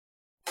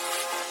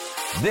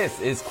This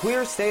is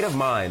Queer State of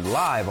Mind,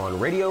 live on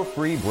Radio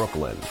Free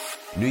Brooklyn,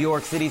 New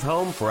York City's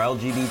home for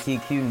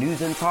LGBTQ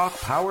news and talk,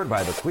 powered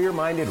by the Queer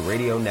Minded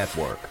Radio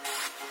Network.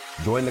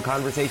 Join the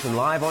conversation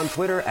live on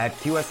Twitter at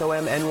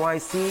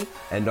QSOMNYC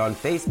and on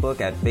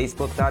Facebook at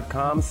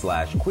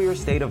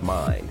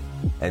facebook.com/queerstateofmind.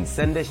 And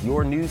send us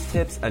your news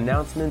tips,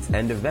 announcements,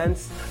 and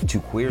events to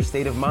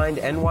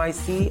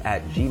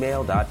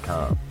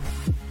queerstateofmindnyc@gmail.com.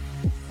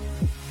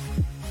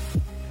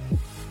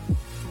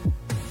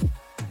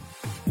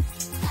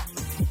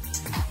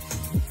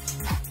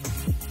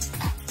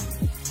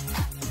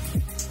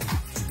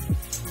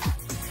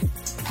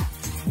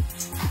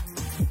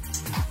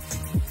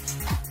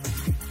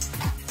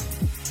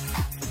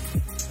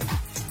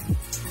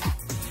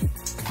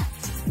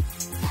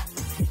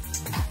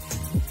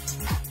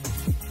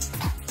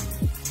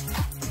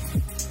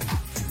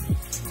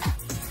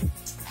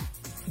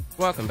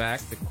 Welcome back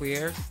to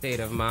Queer State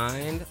of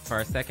Mind for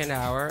our second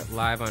hour,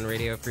 live on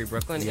Radio Free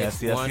Brooklyn. It's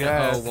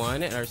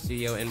 101 in our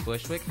studio in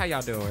Bushwick. How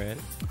y'all doing?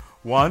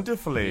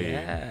 Wonderfully.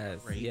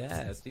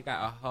 Yes. We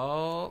got a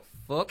whole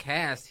full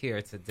cast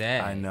here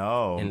today. I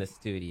know. In the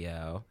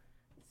studio.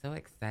 So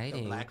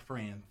exciting. The Black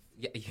Friends.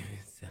 Yeah, you're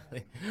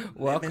silly.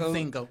 Welcome. Living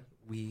single.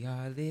 We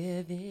are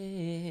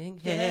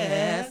living,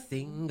 Yeah.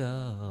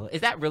 single.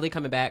 Is that really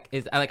coming back?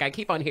 I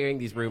keep on hearing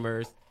these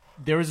rumors.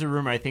 There was a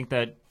rumor, I think,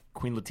 that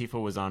Queen Latifah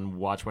was on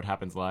Watch What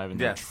Happens Live, and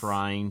they're Yes.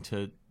 trying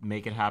to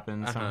make it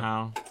happen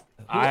somehow.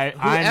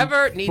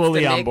 Whoever I'm needs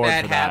fully to on make board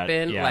that for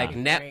happen, yeah. like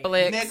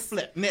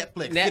Netflix,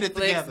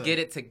 Netflix, get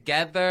it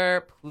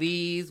together,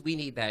 please. We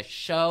need that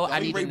show. I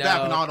need to bring know back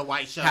on all the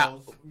white shows.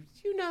 Hold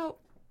on.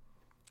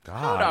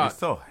 God, you're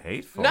so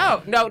hateful.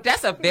 No,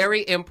 that's a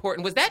very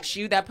important. Was that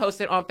you that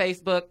posted on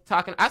Facebook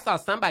talking? I saw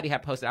somebody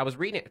had posted. I was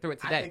reading it through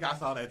it today. I think I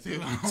saw that too.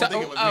 I don't think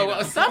it was me,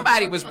 though.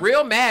 Somebody was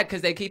real mad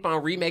because they keep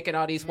on remaking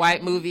all these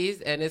white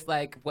movies, and it's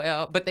like,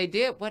 well, but they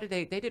did. What did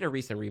they? They did a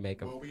recent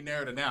remake of. Well, we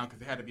narrowed it down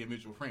because it had to be a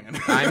mutual friend.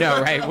 I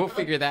know, right? We'll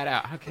figure that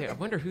out. Okay, I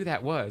wonder who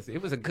that was.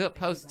 It was a good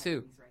post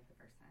too.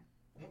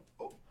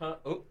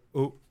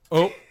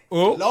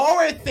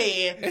 Laura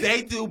said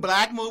they do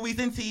black movies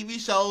and TV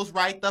shows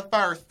right the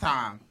first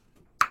time.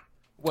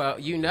 Well,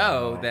 you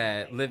know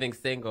that Living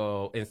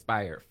Single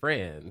inspired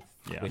Friends,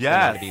 Yeah. which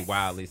Yes. is going to be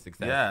wildly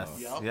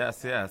successful.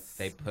 Yes.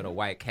 They put a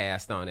white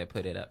cast on it,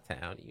 put it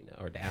uptown,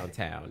 or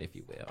downtown, if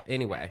you will.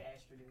 Anyway,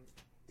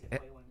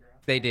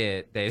 they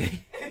did.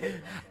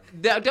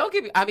 Don't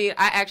give me. I mean,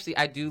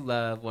 I do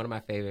love one of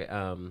my favorite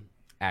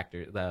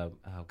actors. Oh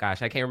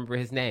gosh, I can't remember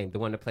his name. The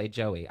one that played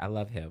Joey. I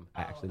love him.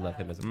 I actually love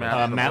him as a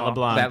person. Matt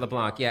LeBlanc. Matt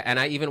LeBlanc, yeah. And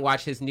I even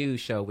watched his new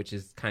show, which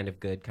is kind of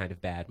good, kind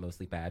of bad,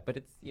 mostly bad. But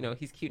it's,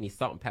 he's cute and he's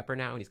salt and pepper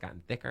now and he's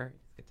gotten thicker.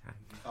 It's a good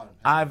time.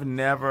 I've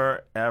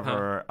never,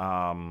 ever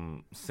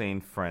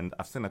seen Friends.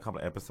 I've seen a couple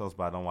of episodes,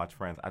 but I don't watch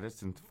Friends. I just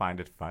didn't find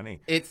it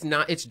funny. It's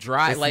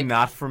dry. It's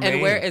not for me. And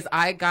whereas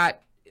I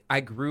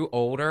grew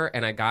older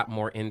and I got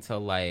more into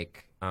Seinfeld.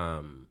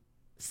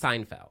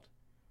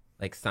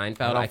 Like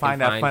Seinfeld, I don't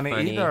find that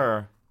funny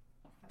either.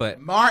 But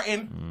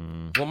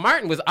Martin. Well,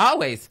 Martin was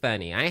always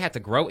funny. I ain't had to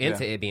grow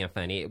into it being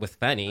funny. It was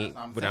funny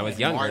when I was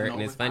younger, Martin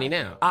and it's over funny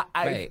now.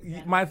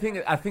 My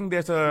thing, I think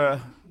there's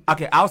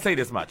okay, I'll say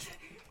this much.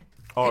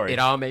 It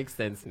all makes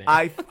sense now.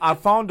 I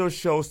found those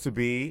shows to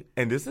be,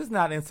 and this is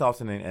not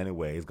insulting in any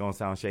way. It's going to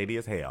sound shady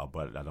as hell,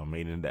 but I don't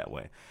mean it in that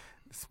way.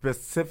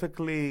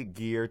 Specifically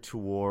geared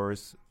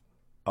towards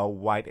a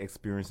white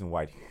experience and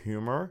white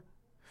humor.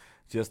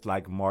 Just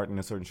like Martin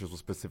and certain shows were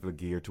specifically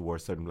geared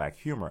towards certain black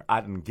humor. I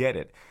didn't get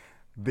it.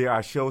 There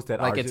are shows that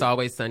like It's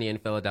Always Sunny in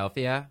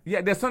Philadelphia.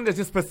 Yeah, there's some that's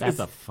just specific. That's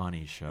a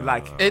funny show.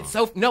 It's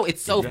so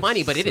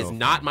funny, but it is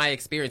not my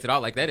experience at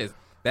all. Like that is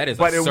but a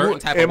certain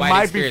type of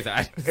white experience.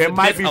 It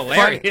might be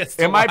hilarious.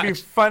 It might be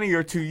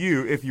funnier to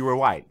you if you were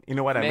white. You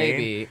know what I mean?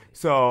 Maybe.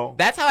 So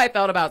that's how I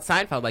felt about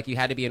Seinfeld. Like you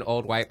had to be an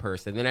old white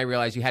person. Then I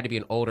realized you had to be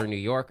an older New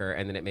Yorker,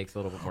 and then it makes a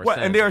little bit more sense.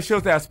 And there are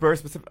shows that are very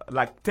specific.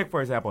 Like take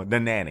for example, The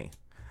Nanny.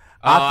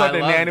 I thought The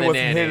Nanny was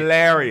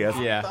hilarious.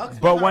 Yeah.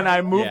 But when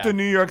I moved to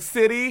New York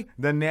City,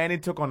 The Nanny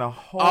took on a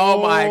whole.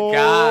 Oh my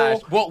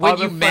gosh! Well, when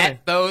you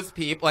met those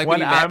people, like when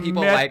you met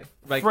people like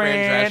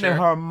Fran Drescher and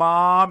her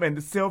mom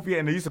and Sylvia,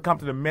 and they used to come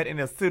to the Met in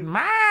a suit,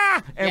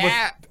 and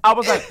yeah. I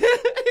was like,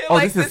 oh,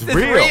 like, this is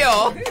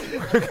real.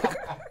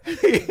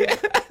 Yeah.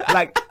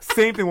 Like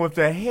same thing with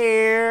the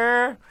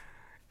hair,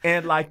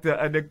 and like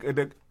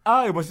it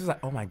was just like,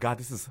 oh my God,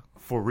 this is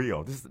for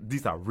real.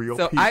 These are real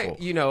people.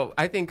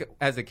 I think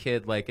as a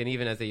kid, like, and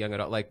even as a young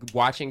adult, like,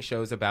 watching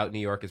shows about New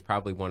York is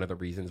probably one of the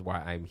reasons why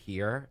I'm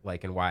here,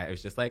 like, and why I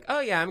was just like,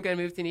 oh yeah, I'm gonna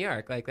move to New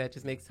York. Like, that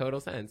just makes total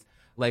sense.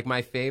 Like,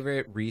 my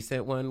favorite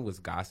recent one was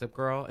Gossip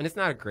Girl, and it's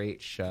not a great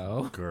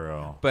show.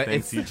 Girl, but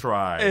thanks you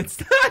tried. It's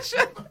not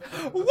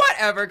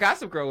whatever.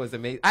 Gossip Girl was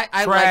amazing.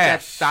 I like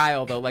that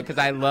style though, like,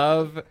 because I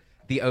love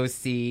the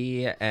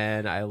OC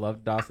and I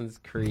love Dawson's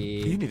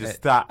Creek. You need to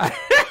stop.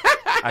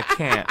 I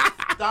can't.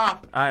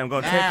 Stop. I am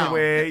going to take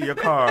away your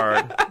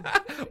card.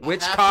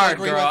 Which card,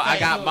 girl? I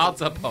got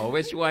multiple.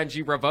 Which ones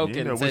you revoking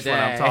you know today? which one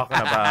I'm talking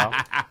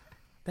about.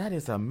 That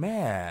is a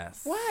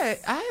mess. What?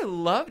 I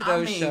love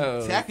those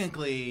shows.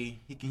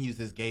 Technically, he can use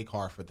his gay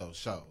card for those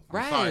shows.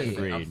 Right. I'm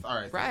Agreed.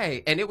 sorry.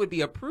 Right, and it would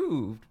be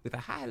approved with a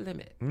high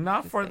limit.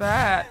 Not for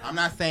that. I'm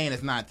not saying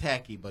it's not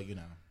tacky, but you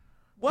know.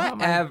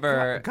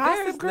 Whatever. God.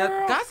 Gossip There's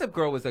Girl? Gossip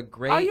Girl was a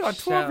great Are you a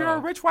show.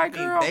 12-year-old rich white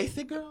girl?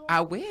 Basic girl.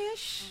 I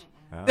wish.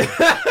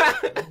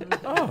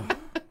 Oh.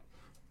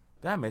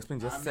 That makes me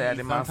just sad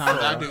in my soul.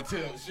 Sometimes I do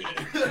too. Shit.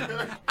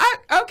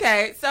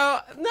 Okay, so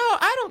no,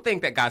 I don't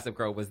think that Gossip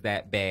Girl was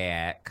that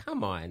bad.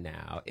 Come on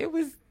now. It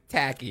was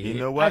tacky. You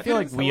know what? I feel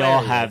like It's we all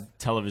hilarious. have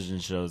television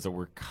shows that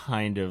were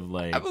kind of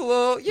like I'm a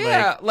little,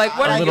 yeah. Like,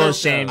 what I a are little your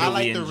ashamed I that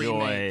like we the enjoy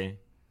remake.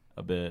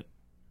 a bit.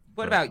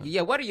 What about you?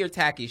 Yeah, what are your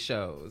tacky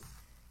shows?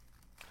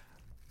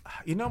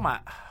 You know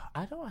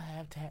I don't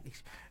have tacky.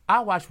 I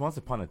watched Once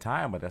Upon a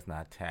Time, but that's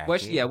not tacky.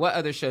 What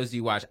other shows do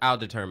you watch? I'll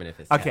determine if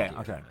it's Okay, tacky or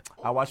okay. not.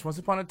 I watched Once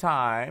Upon a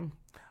Time.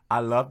 I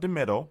love The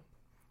Middle.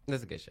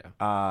 That's a good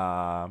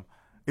show.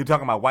 You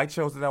talking about white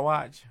shows that I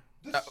watch?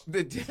 No,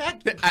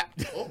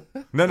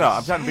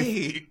 I'm trying to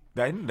be. Shade.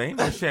 They ain't no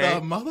The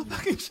shade.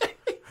 motherfucking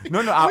shade.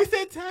 No, We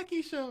said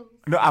tacky shows.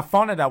 No, I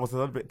found that I was a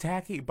little bit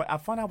tacky, but I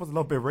found I was a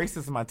little bit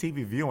racist in my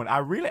TV viewing.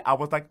 I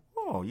was like,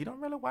 oh, you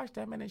don't really watch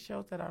that many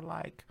shows that are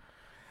like,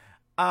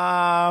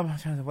 I'm trying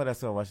to think what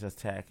else I watch that's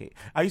tacky.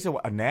 I used to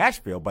watch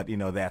Nashville, but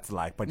that's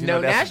like, but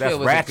No, that's Nashville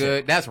was ratchet. a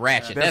good. That's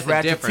Ratchet. That's That's,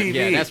 Ratchet a different. TV.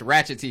 Yeah, that's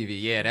Ratchet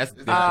TV. Yeah, that's.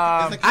 It's a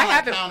I kinda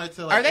haven't. counter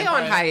to, like, Are they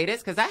on Empire. hiatus?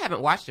 Because I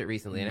haven't watched it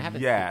recently, and I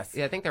haven't. Yes.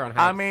 Yeah, I think they're on I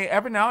hiatus. mean,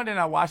 every now and then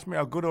I watch me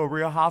a good old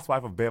Real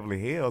Housewife of Beverly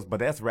Hills, but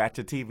that's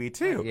Ratchet TV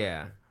too.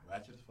 Yeah.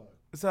 Ratchet as fuck.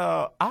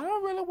 So I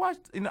don't really watch.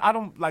 I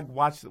don't like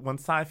watch when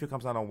Seinfeld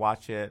comes on. I don't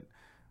watch it.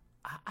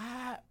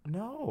 I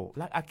no,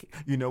 like I.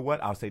 You know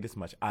what? I'll say this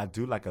much. I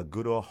do like a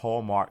good old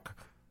Hallmark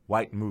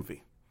white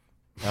movie.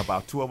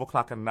 About 12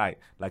 o'clock at night,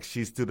 like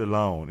She Stood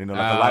Alone, like a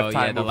Oh, Lifetime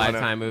yeah, the movie.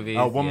 Lifetime movies,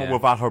 A woman yeah.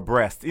 without her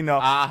breast, something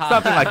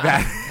like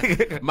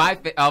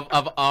that.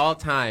 Of all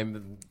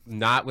time,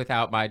 not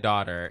without my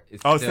daughter.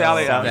 Is Oh, still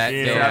Sally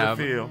that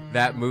Field.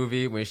 that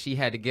movie when she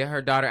had to get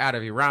her daughter out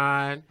of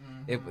Iran.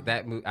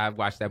 I've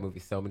watched that movie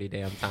so many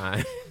damn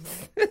times.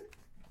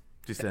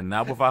 She said,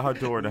 "Not without her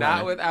daughter, Not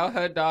honey." without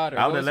her daughter.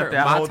 I What would've was left her?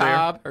 that hole there.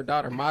 Matab, her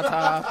daughter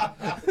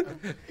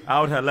Matab.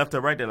 I would have left her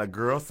right there, like,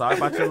 "Girl, sorry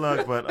about your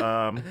luck, but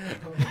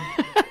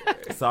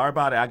sorry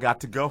about it. I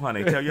got to go,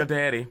 honey. Tell your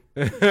daddy.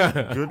 Good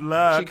She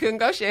luck." couldn't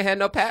go. She had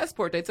no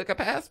passport. They took a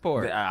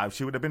passport.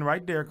 She would have been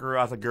right there, girl.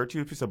 I was like,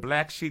 "Gertrude, piece of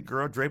black sheet,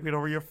 girl. Drape it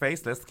over your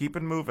face. Let's keep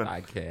it moving."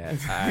 I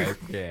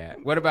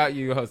can't. What about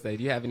you, Jose?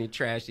 Do you have any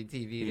trashy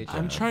TV that you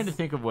I'm trying to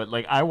think of what.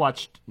 Like, I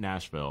watched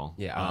Nashville.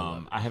 Yeah, I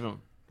love it. I haven't.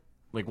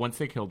 Like, once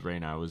they killed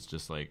Raina, I was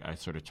just like, I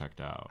sort of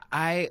checked out.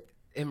 I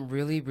am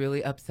really,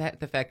 really upset at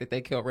the fact that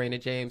they killed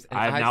Raina James, and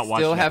I have not watched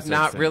still an have episode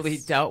not since. really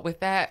dealt with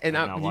that. And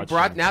I've not you watched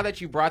brought it. now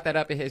that you brought that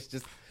up, it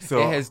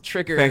has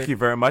triggered. Thank you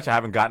very much. I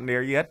haven't gotten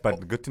there yet,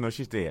 but good to know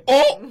she's dead.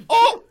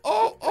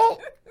 Oh!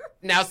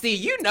 Now, see,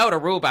 you know the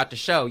rule about the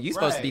show. You're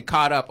supposed to be Right.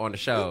 caught up on the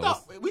shows.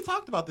 We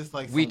talked about this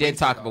like We some did weeks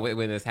talk ago. about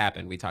when this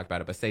happened. We talked about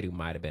it, but Sadhu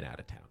might have been out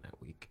of town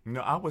that week. No,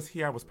 I was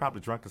here. I was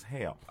probably drunk as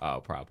hell. Oh,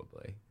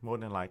 probably. More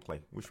than likely,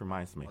 which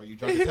reminds me. Are you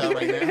drunk as hell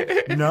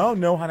right now?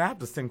 No, honey, I have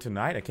to sing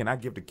tonight. I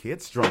cannot give the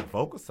kids strong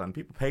vocals, son.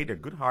 People pay their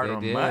good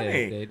hard-earned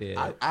money. They did.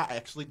 I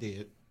actually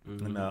did.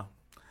 No.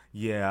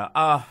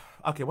 Yeah.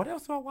 Okay, what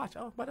else do I watch?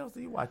 Oh, what else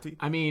do you watch?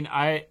 I mean,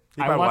 I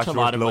probably watch watch a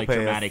lot of George like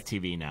Lopez. dramatic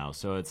TV now,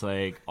 so it's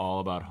like all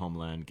about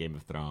Homeland, Game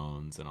of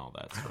Thrones, and all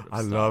that sort of I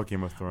stuff. love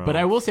Game of Thrones. But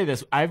I will say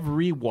this: I've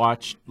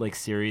rewatched like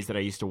series that I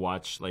used to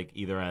watch like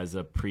either as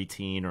a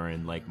preteen or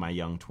in like my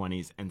young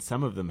 20s, and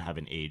some of them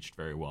haven't aged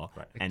very well.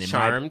 Right. And in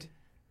Charmed.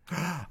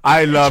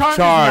 I love Charmed.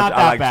 Charmed. Is not I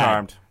that like bad.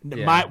 Charmed.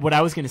 Yeah. What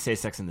I was going to say,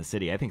 Sex in the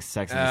City. I think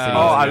Sex in the City. Oh,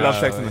 I was love made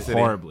Sex and the City.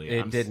 horribly.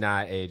 It did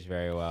not age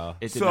very well.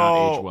 It did So-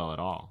 not age well at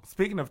all.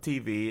 Speaking of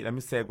TV, let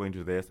me segue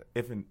into this.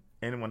 If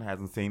anyone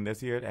hasn't seen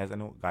this yet, has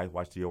any guys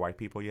watched Dear White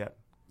People yet?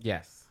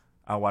 Yes.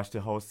 I watched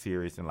the whole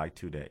series in like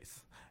 2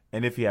 days.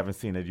 And if you haven't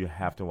seen it, you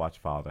have to watch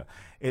Father.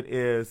 It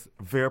is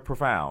very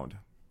profound.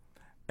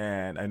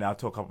 And I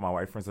told a couple of my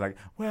white friends, like,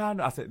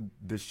 well, I said,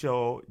 the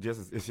show,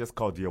 it's just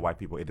called Dear White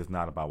People. It is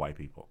not about white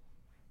people.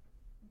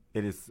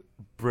 It is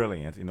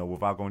brilliant,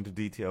 without going into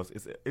details.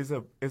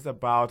 It's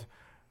about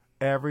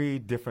every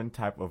different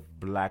type of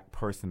black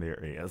person there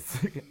is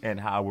and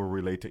how we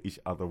relate to each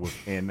other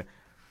within,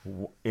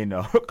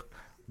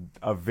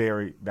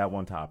 that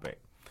one topic.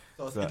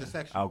 So it's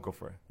intersectional. I'll go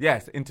for it.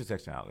 Yes,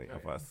 intersectionality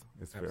of us.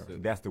 It's fair.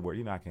 That's the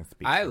word. I can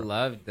speak. I for it.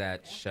 loved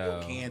that show.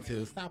 You can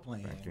too. Stop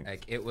playing. you.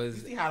 Like it You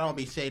was. see how I don't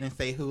be shading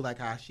say who like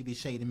how she be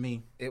shading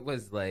me. It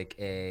was like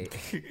a.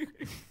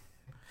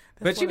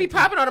 But you be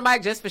popping on the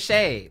mic just for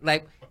shade.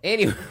 Like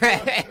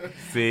anyway.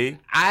 See?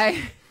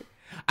 I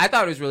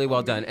thought it was really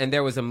well done, and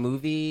there was a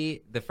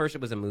movie. The first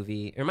it was a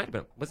movie. It might have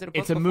been. Was it a book?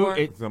 It's a before?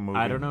 movie. It's a movie.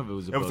 I don't know if it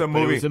was a It book. was a but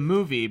movie. It was a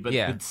movie, but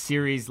Yeah. the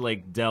series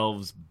like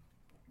delves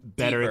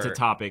better Deeper. into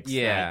topics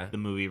Yeah. that the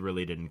movie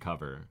really didn't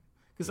cover.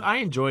 Because I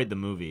enjoyed the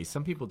movie.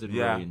 Some people didn't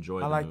Yeah, really enjoy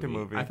I the movie. liked the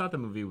movie. I thought the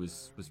movie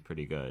was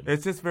pretty good.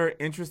 It's just very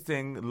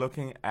interesting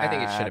looking at. I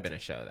think it should have been a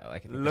show though.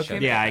 Like, I think the Looking- show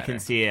did yeah, I better. can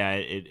see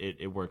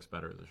it works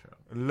better as a show.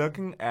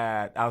 Looking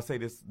at, I'll say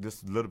this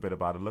just a little bit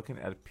about it. Looking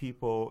at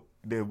people,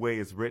 the way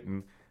it's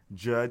written,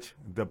 judge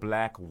the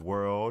black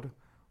world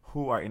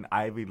who are in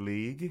Ivy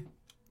League,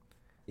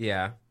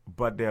 Yeah.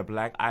 but they're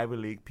black Ivy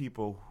League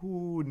people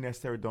who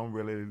necessarily don't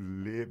really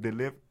live. They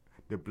live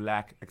the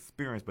black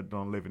experience, but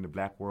don't live in the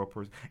black world.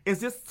 It's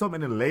just so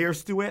many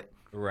layers to it.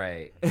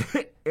 Right.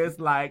 It's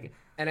like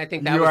And I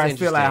think that you was are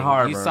interesting. still at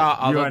Harvard. You saw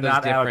all you of are those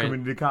not at a different.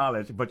 community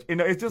college, but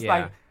it's just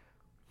Yeah.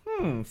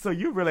 like, so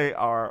you really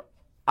are.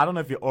 I don't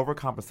know if you're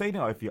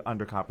overcompensating or if you're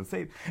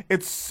undercompensating.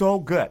 It's so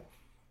good.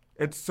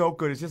 It's so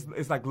good.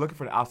 It's like looking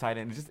for the outside,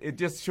 and it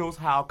just shows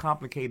how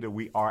complicated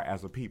we are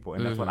as a people,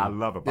 and that's what I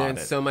love about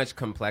There's it. so much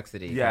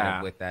complexity kind Yeah.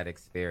 of with that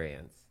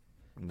experience.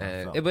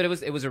 So- But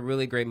it was a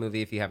really great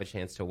movie. If you have a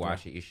chance to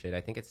watch it, you should. I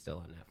think it's still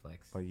on Netflix.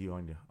 But you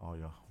on all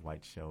your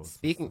white shows.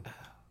 Speaking,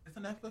 It's a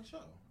Netflix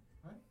show,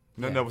 right?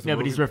 No, Yeah. no, it was a Yeah, but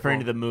movie he's referring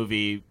to before. the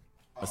movie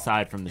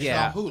aside from the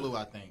Yeah. It's on Hulu,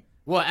 I think.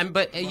 well,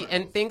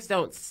 and things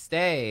don't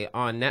stay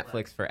on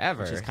Netflix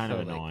forever, which is kind of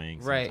so, like, annoying.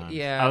 right? sometimes.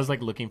 Yeah. I was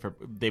like looking for.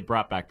 They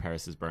brought back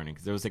Paris is Burning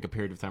because there was like a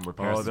period of time where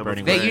Paris is there was-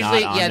 Burning. They was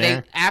usually, not on yeah,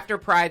 there. they after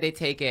Pride they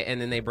take it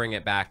and then they bring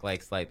it back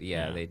like slightly.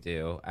 Yeah, Yeah. they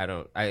do.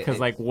 Because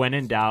like when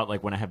in doubt,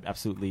 like when I have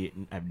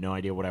no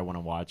idea what I want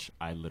to watch,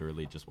 I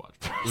literally just watch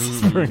Paris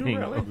is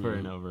Burning over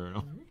and over and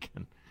over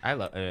again. I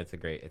love. It's a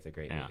great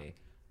Yeah. movie.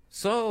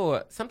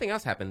 So something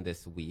else happened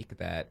this week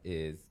that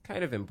is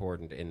kind of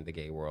important in the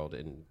gay world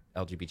and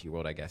LGBT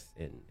world, I guess,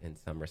 in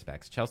some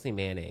respects. Chelsea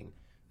Manning,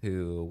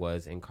 who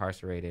was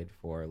incarcerated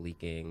for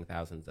leaking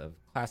thousands of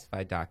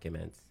classified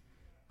documents,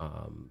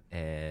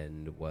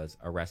 and was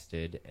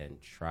arrested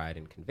and tried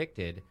and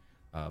convicted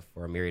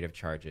for a myriad of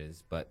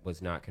charges, but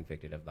was not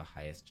convicted of the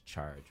highest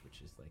charge,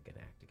 which is like an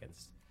act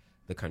against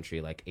the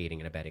country, like aiding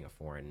and abetting a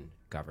foreign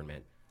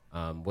government.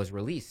 Was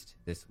released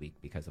this week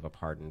because of a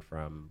pardon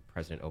from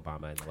President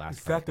Obama in the last.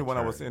 Is that the presidential one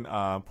I was term.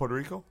 in Puerto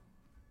Rico?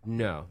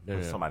 No.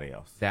 Or somebody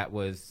else? That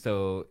was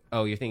so.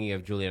 Oh, you're thinking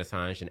of Julian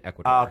Assange in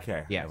Ecuador.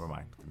 Okay. Yes. Never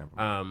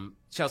mind.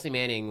 Chelsea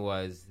Manning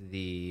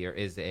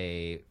is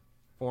a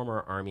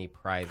former Army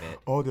private.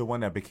 Oh, the one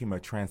that became a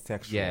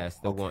transsexual. Yes,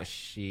 the Okay. one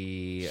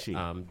she. She.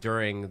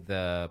 During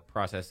the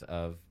process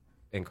of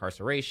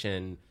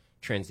incarceration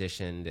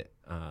transitioned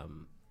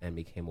and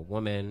became a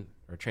woman,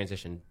 or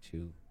transitioned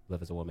to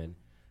live as a woman.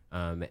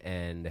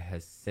 And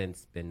has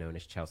since been known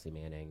as Chelsea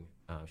Manning.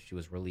 She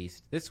was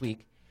released this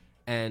week,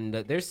 and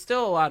there's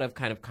still a lot of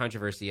kind of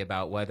controversy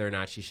about whether or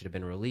not she should have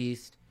been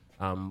released,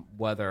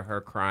 whether her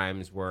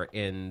crimes were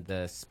in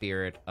the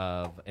spirit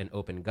of an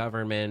open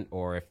government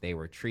or if they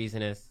were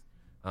treasonous.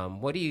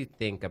 What do you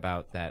think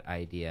about that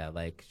idea?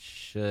 Like,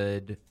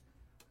 should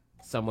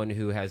someone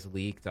who has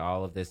leaked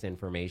all of this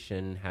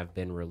information have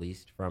been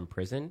released from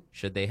prison?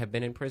 Should they have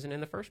been in prison in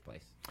the first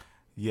place?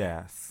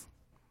 Yes.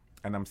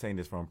 And I'm saying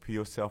this from a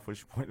pure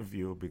selfish point of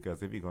view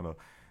because if you're going to,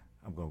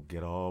 I'm going to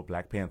get all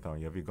Black Panther on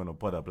you. If you're going to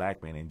put a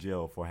black man in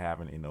jail for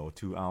having,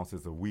 2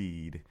 ounces of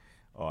weed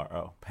or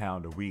a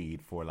pound of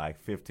weed for like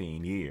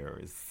 15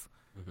 years,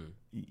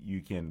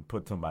 you can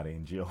put somebody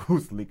in jail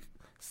who's leaked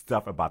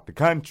stuff about the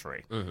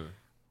country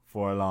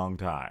for a long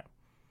time.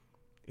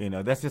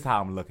 That's just how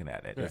I'm looking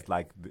at it. Right. It's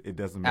like it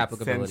doesn't make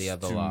Applicability sense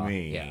of the to law,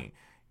 me. yeah.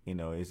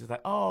 It's just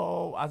like,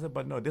 I said,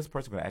 but no, this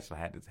person could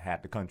actually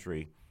had the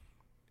country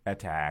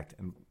attacked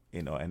and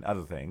and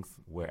other things,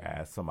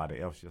 whereas somebody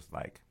else just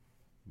like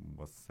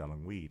was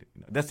selling weed.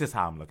 That's just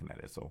how I'm looking at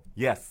it. So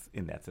yes,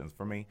 in that sense,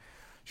 for me,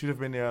 should have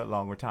been there a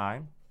longer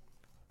time.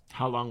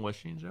 How long was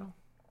she in jail?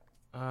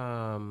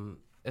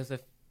 There's a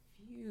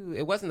few.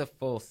 It wasn't the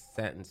full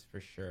sentence for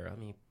sure.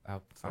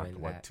 I'll find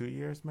Like, that. 2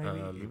 years, maybe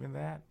even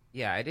that.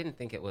 Yeah, I didn't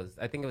think it was.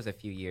 I think it was a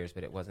few years,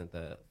 but it wasn't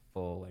the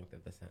full length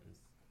of the sentence.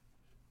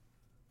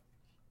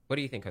 What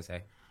do you think,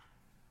 Jose?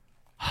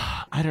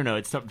 I don't know.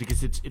 It's tough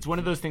because it's one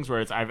of those things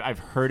where I've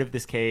heard of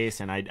this case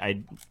and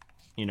I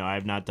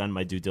I've not done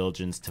my due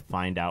diligence to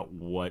find out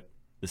what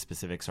the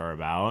specifics are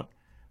about.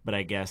 But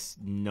I guess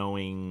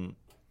knowing,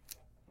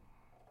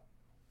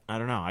 I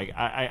don't know.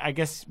 I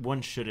guess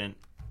one shouldn't.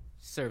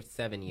 Served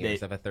 7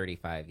 years of a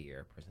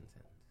 35-year prison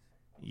sentence.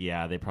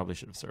 Yeah, they probably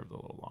should have served a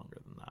little longer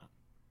than that.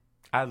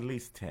 At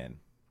least 10.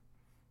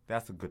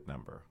 That's a good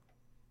number.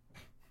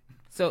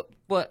 So,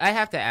 well, I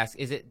have to ask: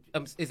 is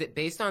it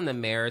based on the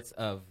merits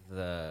of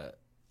the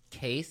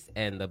case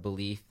and the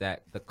belief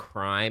that the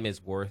crime is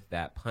worth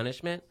that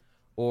punishment,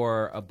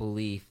 or a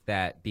belief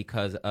that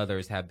because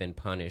others have been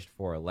punished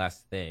for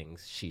less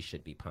things, she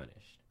should be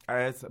punished?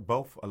 It's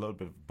both, a little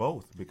bit of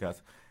both,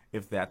 because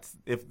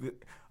the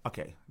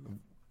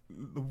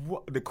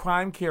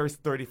crime carries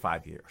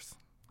 35 years,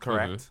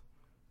 correct?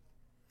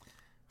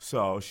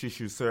 So she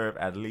should serve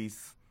at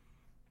least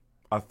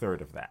a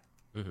third of that.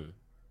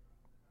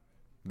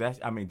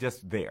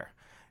 Just there.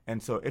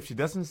 And so if she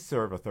doesn't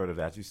serve a third of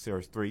that, she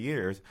serves 3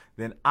 years,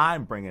 then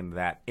I'm bringing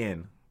that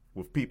in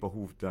with people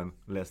who've done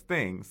less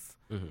things,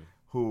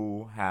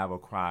 who have a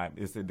crime.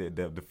 Is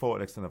the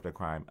full extent of their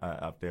crime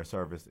of their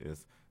service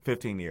is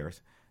 15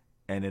 years,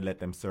 and they let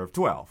them serve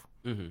 12.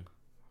 Mm-hmm.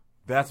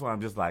 That's why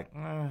I'm just like.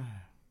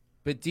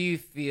 But do you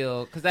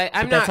feel? Because But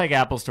that's like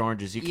apples to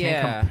oranges. You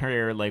can't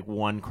compare like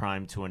one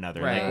crime to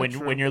another. Right. Like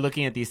when you're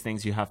looking at these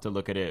things, you have to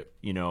look at it,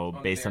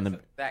 based on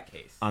that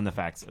case, on the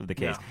facts of the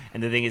case. Yeah.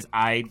 And the thing is,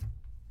 I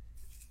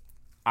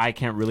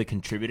can't really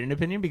contribute an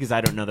opinion because I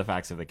don't know the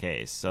facts of the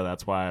case. So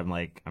that's why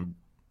I'm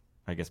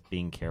I guess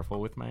being careful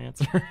with my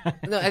answer.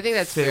 No, I think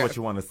that's Say fair. what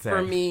you want to say.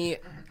 For me,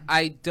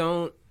 I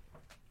don't.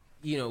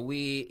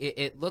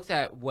 It looks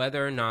at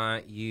whether or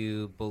not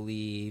you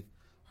believe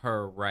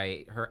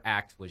her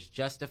act was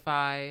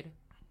justified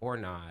or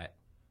not,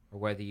 or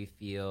whether you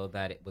feel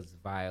that it was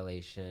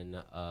violation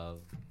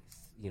of,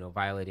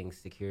 violating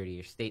security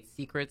or state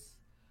secrets.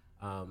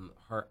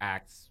 Her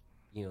acts,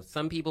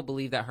 some people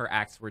believe that her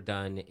acts were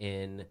done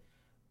in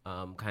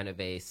kind of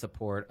a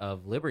support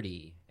of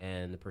liberty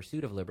and the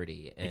pursuit of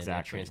liberty and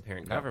a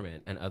transparent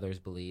government, and others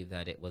believe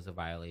that it was a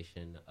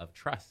violation of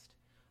trust.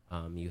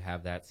 You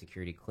have that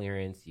security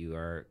clearance. You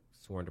are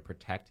sworn to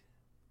protect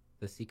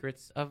the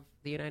secrets of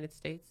the United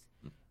States,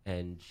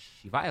 and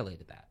she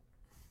violated that.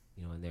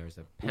 And there's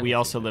a penalty. We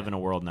also live in a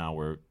world now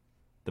where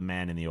the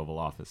man in the Oval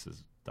Office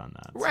has done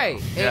that.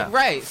 Right. So.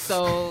 Right.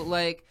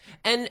 So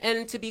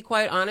and to be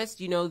quite honest,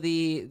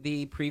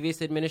 the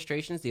previous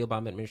administrations, the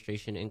Obama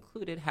administration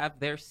included, have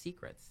their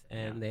secrets,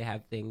 and they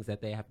have things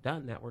that they have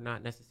done that were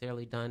not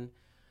necessarily done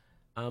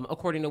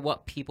according to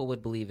what people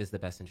would believe is the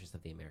best interest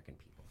of the American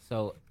people.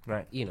 So,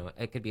 right.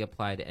 It could be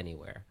applied to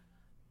anywhere.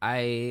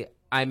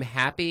 I'm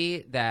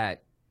happy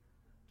that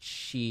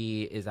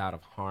she is out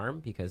of harm,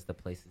 because the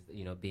place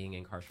is, being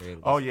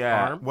incarcerated was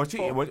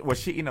harmful. Was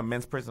she in a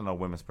men's prison or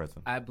women's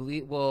prison? I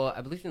believe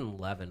in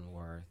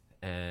Leavenworth,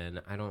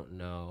 and I don't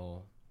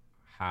know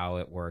how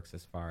it works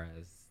as far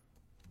as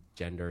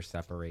gender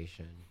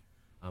separation.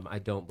 I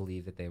don't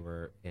believe that they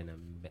were in a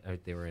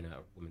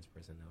women's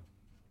prison though,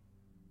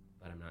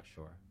 but I'm not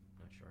sure.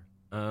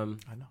 I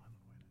know.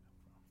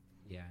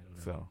 Yeah,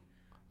 I don't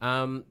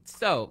know.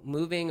 So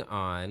moving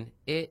on,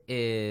 it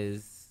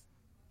is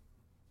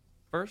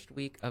first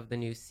week of the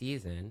new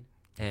season,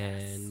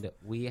 and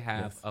we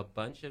have a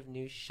bunch of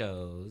new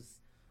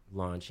shows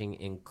launching,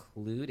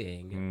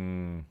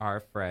 including our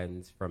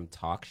friends from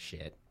Talk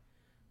Shit,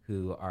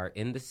 who are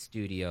in the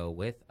studio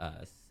with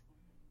us,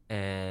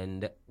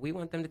 and we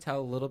want them to tell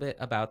a little bit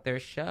about their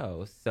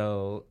show.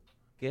 So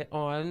get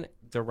on,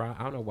 Duran.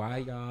 I don't know why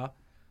y'all.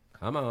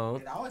 Come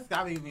on. It always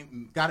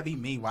gotta be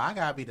me. Why I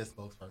gotta be the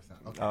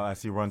spokesperson? Okay. Oh, I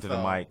see. Run to the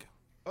mic.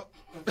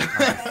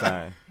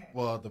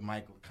 Well, the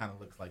mic kind of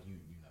looks like you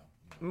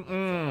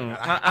know.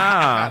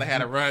 I had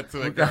to run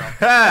to it, girl.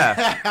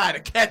 I had to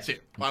catch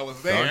it while I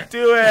was there. Don't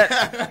do it.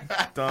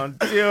 Don't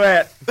do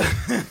it.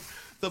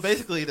 So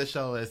basically, the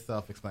show is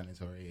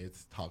self-explanatory.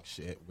 It's Talk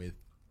Shit with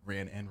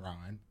Ren and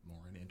Ron,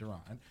 Lauren and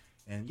Duran.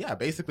 And yeah,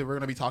 basically, we're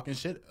going to be talking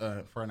shit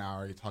for an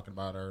hour. You're talking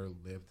about our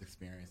lived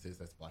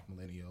experiences as Black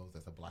millennials,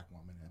 as a Black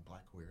woman, and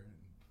Black queer. And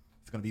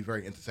it's going to be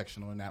very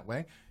intersectional in that way.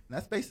 And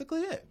that's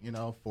basically it.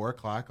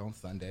 4:00 on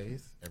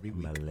Sundays every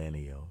week.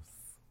 Millennials.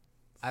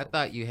 I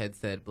thought you had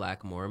said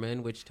Black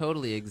Mormon, which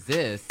totally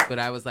exists, but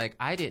I was like,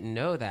 I didn't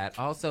know that.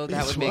 Also,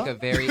 that would make a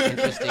very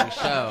interesting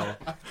show.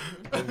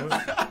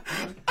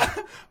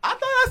 I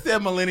thought I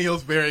said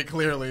millennials very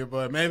clearly,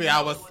 but maybe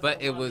I was.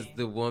 But it was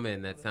the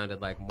woman that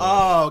sounded like Mormon.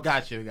 Oh,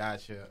 got you.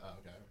 Okay.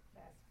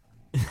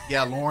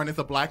 Yeah, Lauren is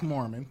a Black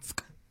Mormon.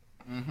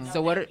 Mm-hmm.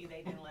 So what? They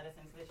didn't let us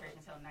into the church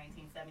until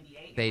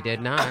 1978. They did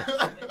not.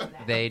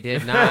 They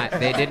did not.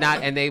 They did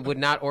not, and they would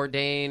not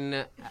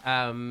ordain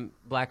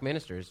Black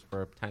ministers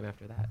for time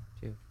after that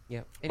too.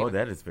 Yep. Anyway. Oh,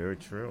 that is very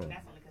true.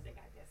 That's only because they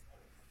got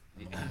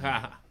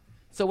desperate.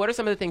 So what are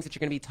some of the things that you're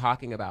going to be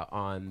talking about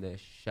on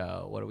this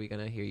show? What are we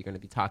going to hear? You're going to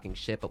be talking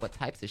shit, but what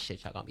types of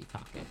shit y'all going to be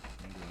talking?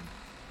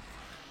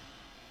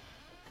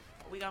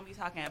 We're going to be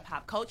talking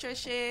pop culture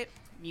shit,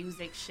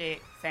 music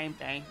shit, same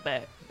thing,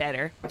 but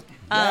better.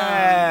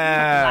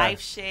 Yeah. Life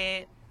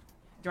shit,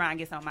 Duran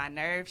gets on my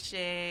nerves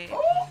shit,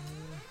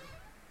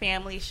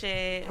 family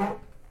shit.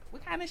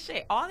 What kind of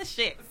shit? All the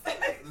shit.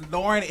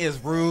 Lauren is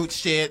rude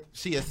shit.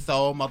 She is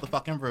so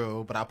motherfucking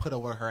rude, but I put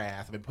up with her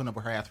ass. I've been putting up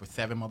with her ass for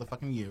 7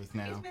 motherfucking years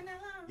now. It's been that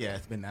long? Yeah,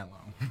 it's been that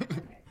long.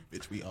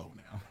 Bitch, we old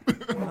now.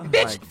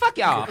 Bitch, fuck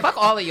y'all. Fuck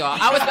all of y'all.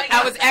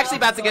 I was actually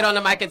about to get on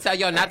the mic and tell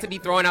y'all not to be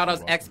throwing all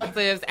those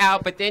expletives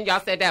out, but then y'all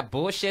said that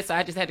bullshit, so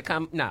I just had to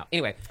come. No.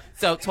 Anyway,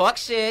 so Talk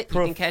Shit.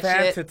 You can catch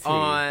it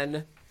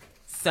on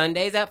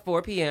Sundays at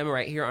 4 p.m.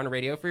 right here on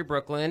Radio Free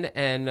Brooklyn.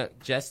 And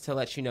just to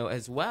let you know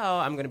as well,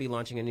 I'm going to be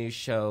launching a new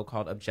show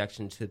called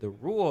Objection to the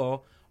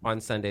Rule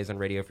on Sundays on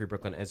Radio Free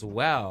Brooklyn as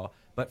well.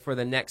 But for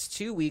the next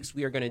 2 weeks,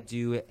 we are going to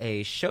do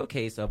a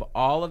showcase of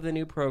all of the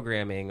new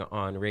programming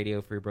on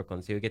Radio Free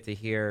Brooklyn. So you'll get to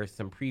hear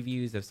some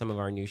previews of some of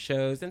our new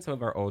shows and some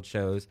of our old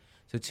shows.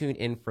 So tune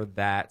in for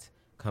that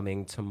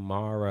coming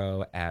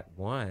tomorrow at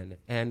 1.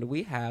 And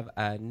we have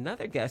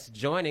another guest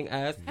joining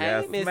us.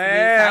 Yes, hey, Miss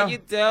ma'am. Reese, how you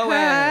doing?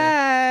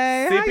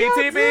 Hey, how CPT, y'all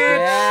bitch.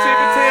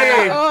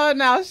 doing? CPT. Oh,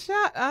 now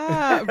shut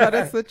up. But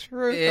it's the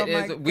truth. It oh my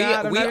is- God. we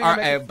I'm not are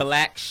even a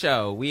black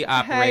show. We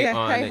operate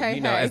on, hey,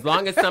 you know, hey. as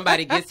long as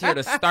somebody gets here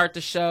to start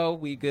the show,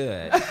 we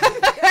good.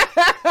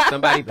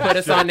 Somebody put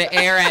us on the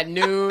air at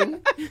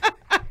noon.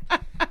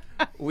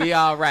 We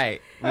all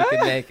right. We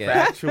can make it.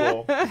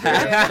 Factual. Very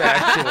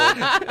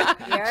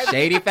factual.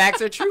 Shady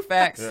facts are true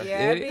facts.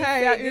 Yeah, It-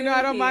 Hey, you know,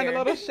 I don't mind a Here.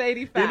 little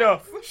shady fact. You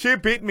know, she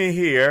beat me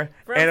here,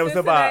 From and it was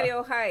Cincinnati,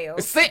 about. Ohio.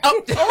 See,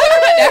 oh,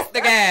 that's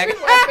the gag.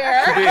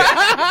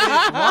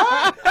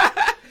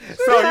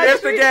 So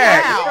here's the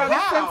gag.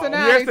 From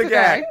Cincinnati Here's the today.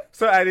 gag.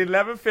 So at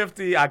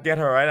 11:50, I get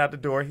her right out the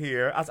door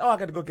here. I said, "Oh, I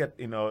got to go get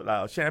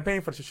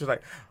champagne for the." She was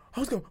like,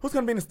 "Who's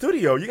gonna be in the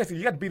studio? You got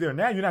to be there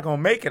now. You're not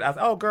gonna make it." I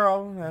said, "Oh,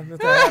 girl,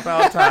 that's happen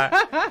all the time."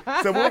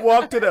 So we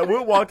walk to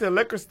the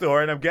liquor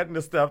store, and I'm getting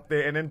the stuff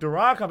there. And then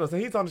Duran comes up,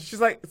 and he's on.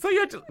 She's like, "So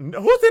you're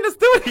who's in the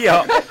studio?"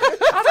 I said,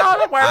 "Oh,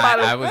 don't worry about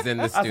it." I was in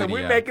the I studio. said,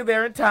 "We make it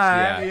there in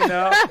time, Yeah. you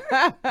know."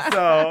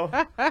 So,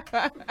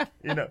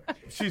 you know,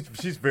 she's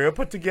very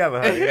put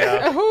together. You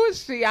know? Who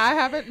is she? I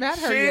haven't met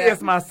her She yet.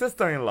 is my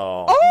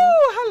sister-in-law.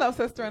 Oh, hello,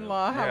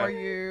 sister-in-law. How Yeah. are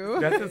you?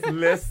 This is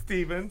Liz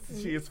Stevens.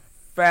 She is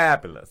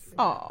fabulous.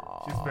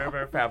 Aw. She's very,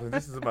 very fabulous.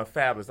 This is my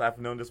fabulous. I've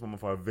known this woman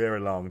for a very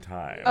long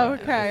time.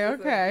 Okay,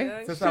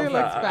 okay. Since She I was,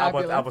 looks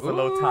fabulous. I was a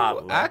little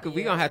toddler.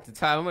 We gonna have to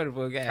talk. I'm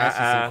gonna ask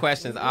you some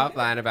questions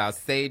offline about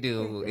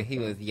Seydu when he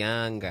was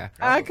younger.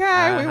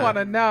 Okay, we want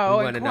to know.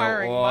 We want to know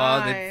Inquiring all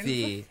minds. the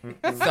tea.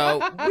 So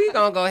we're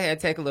going to go ahead and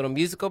take a little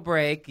musical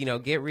break, you know,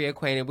 get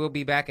reacquainted. We'll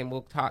be back and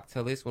we'll talk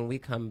to Liz when we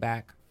come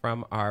back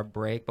from our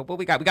break. But what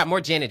we got? We got more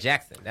Janet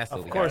Jackson. That's what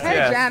Of we course, got. Hey,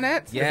 yes.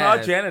 Janet. It's Yes. all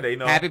Janet, you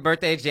know. Happy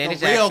birthday, The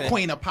Janet real Jackson.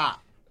 queen of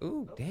pop.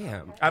 Ooh,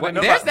 damn. I mean,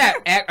 Well, there's that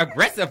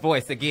aggressive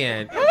voice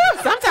again.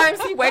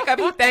 Sometimes he wake up,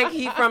 he think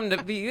he from the.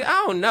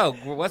 I don't know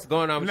what's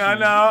going on with No, you.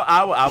 no.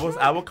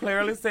 I will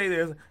clearly say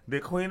this: the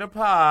queen of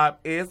pop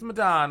is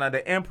Madonna.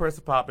 The empress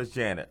of pop is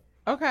Janet.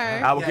 Okay.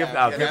 I will give.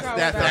 I'll give.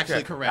 that's okay.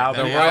 actually correct. I'll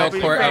The be- Royal I'll be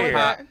Court fair. of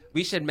Pop.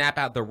 We should map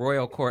out the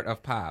Royal Court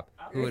of Pop.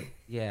 Who would,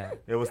 yeah.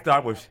 It will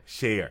start with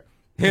Cher.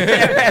 And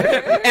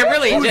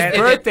really, Whose just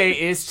birthday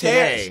is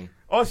today?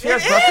 Oh,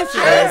 Cher's birthday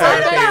Cher's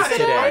birthday is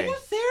today.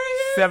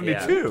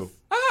 72.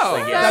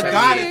 Oh, Yeah. The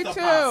goddess of 72.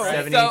 pop, right?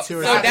 72 So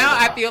or now something.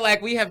 I feel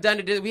like we have done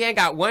it. We ain't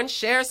got one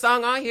Cher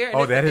song on here. and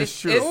Oh, it's- that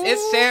is it's- true.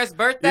 It's Cher's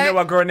birthday. You know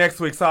what, girl? Next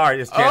week,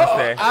 sorry, it's Janet's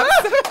Day.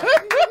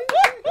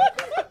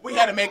 We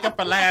had to make up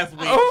for last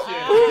week.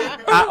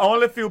 I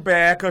only feel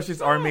bad because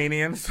she's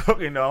Armenian, so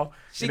you know.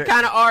 She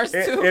kind of ours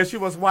too. If she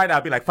was white,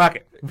 I'd be like, fuck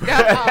it.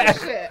 Oh,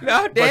 shit.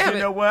 No, damn But you it.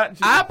 know what?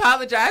 I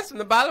apologize from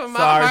the bottom of my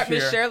Sorry, heart,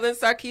 Miss Cher. Sherilyn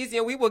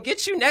Sarkeesian. We will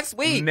get you next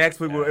week. Next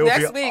week, it will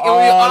Next be week, all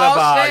it will be all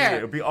about Cher. you.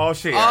 It'll be all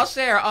Cher. All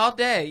share all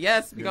day.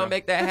 Yes, we're You going to know.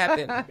 make that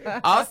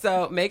happen.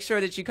 Also, make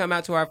sure that you come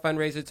out to our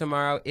fundraiser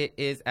tomorrow. It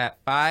is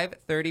at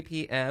 5:30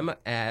 p.m.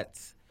 at...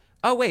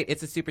 Oh, wait,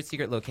 it's a super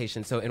secret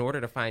location. So in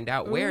order to find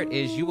out where it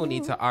is, you will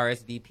need to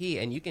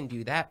RSVP. And you can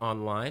do that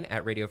online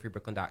at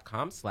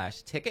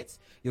radiofreebrooklyn.com/tickets.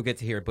 You'll get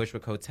to hear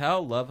Bushwick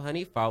Hotel, Love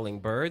Honey, Falling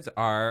Birds,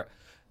 our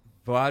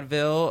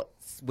vaudeville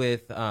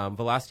with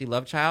Velocity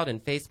Love Child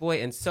and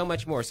Faceboy, and so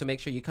much more. So make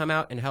sure you come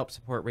out and help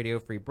support Radio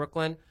Free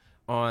Brooklyn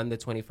on the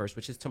 21st,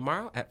 which is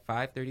tomorrow at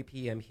 5:30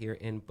 p.m. here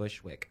in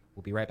Bushwick.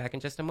 We'll be right back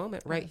in just a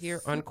moment, right here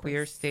on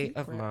Queer State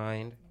of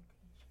Mind.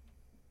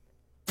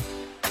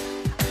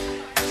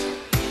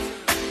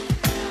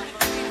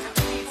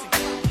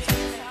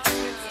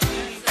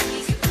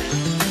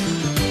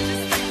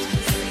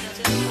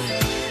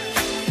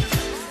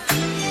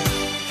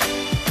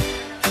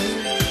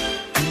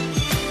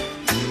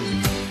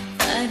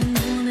 Friday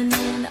morning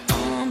and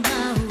all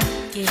my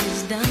work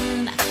is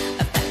done.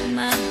 I pack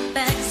my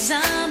bags,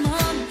 I'm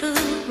on the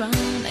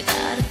run. I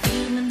got a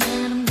feeling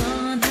that I'm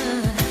gonna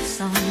have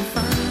some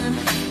fun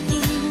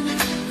in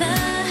the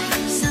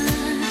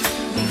sun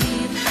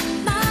with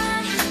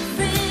my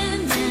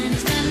friend, and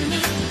he's letting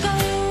me go.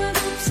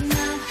 Oops,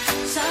 now,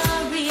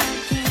 sorry I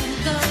can't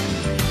go.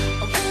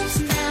 Oops,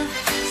 now,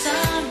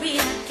 sorry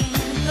I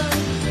can't go.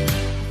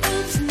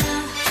 Oops,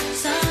 now,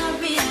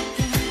 sorry I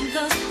can't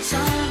go.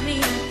 Sorry I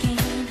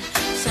can't.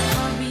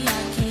 Sorry I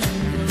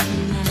can't go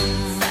now.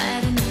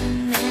 Friday noon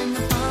and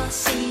my boss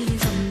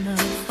is on the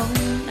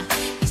phone.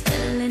 He's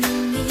telling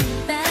me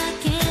back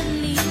and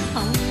leave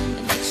home.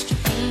 An extra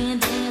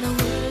hand at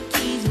work,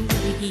 he's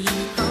working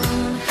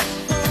on.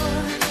 For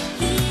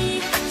he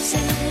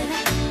said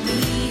we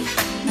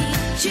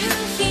need you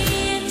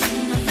here.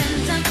 Tell my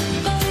friends I'm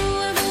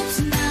going. Oops,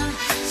 now,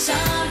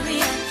 sorry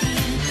I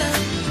can't go.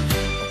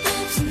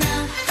 Oops,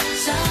 now,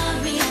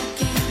 sorry I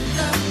can't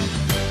go.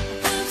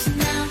 Oops,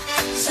 now,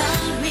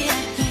 sorry I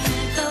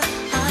can't go.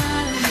 I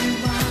don't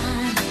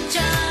want a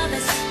job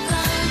that's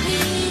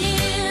coming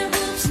in.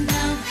 Oops,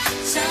 now,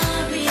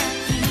 sorry I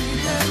can't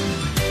go.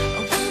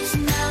 Oops,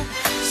 now,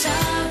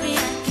 sorry I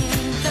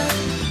can't go.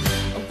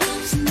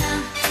 Oops, now,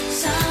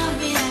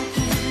 sorry I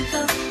can't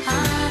go. I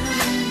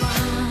don't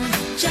want a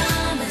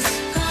job that's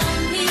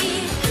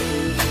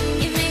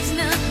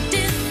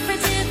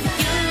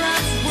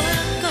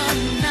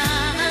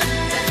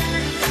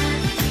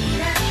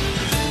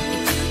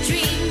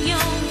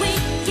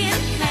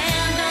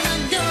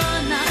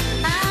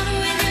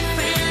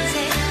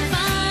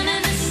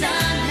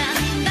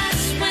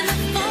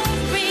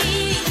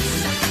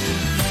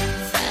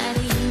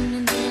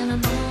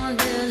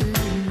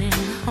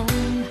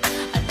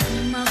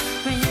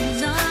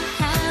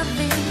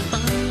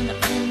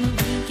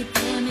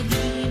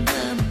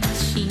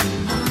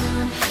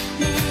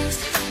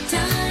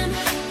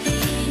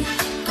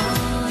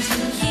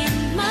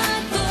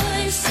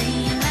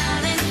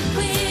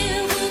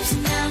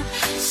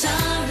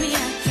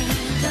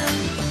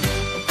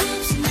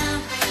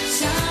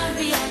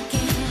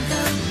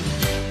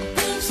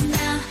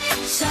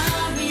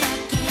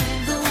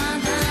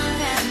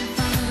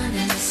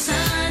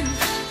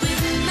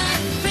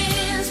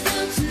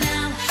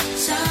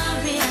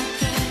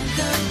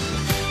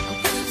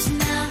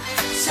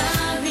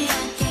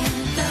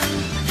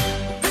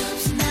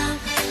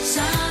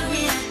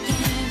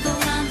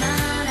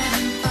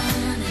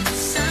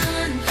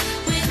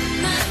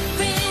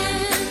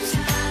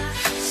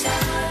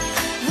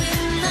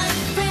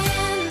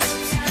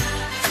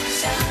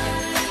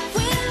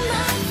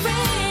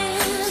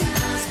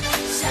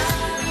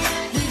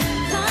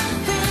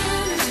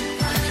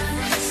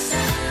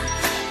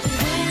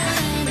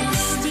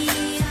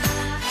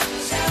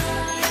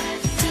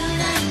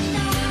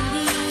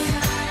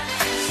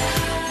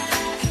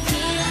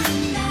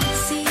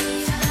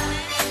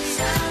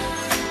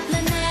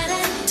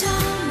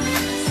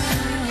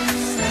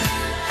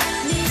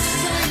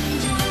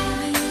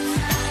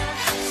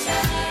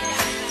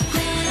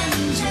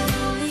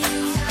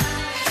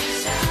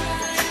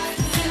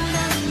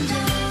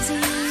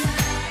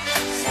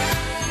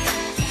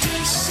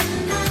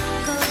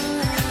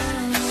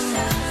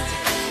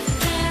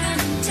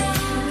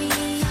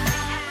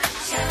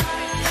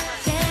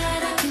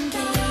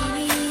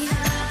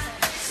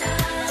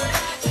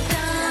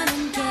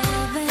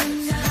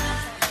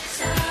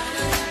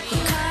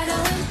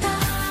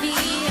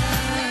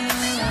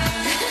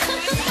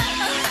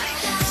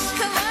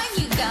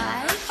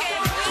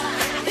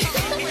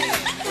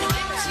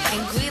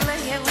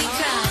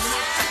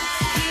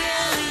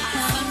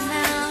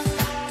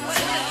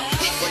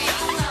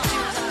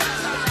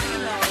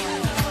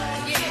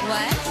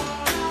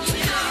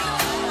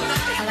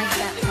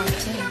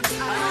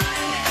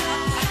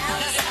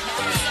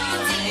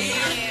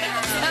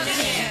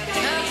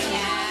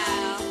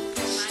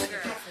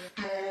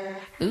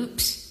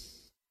Oops.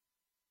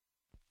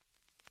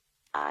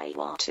 I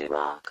want to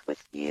rock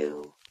with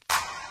you.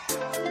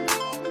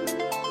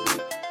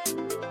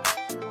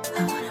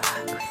 I wanna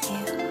rock with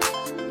you.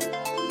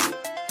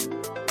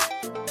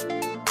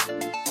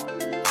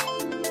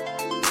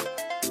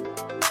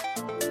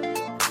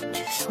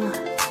 Just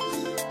one.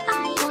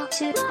 I want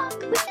to rock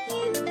with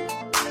you.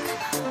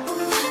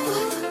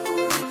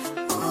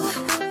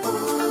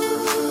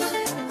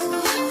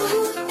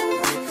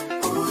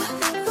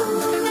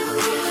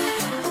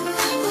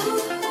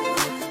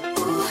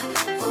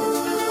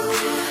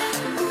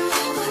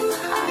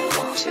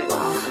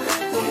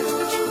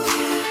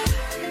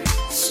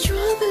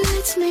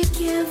 Strawberries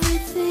make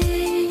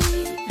everything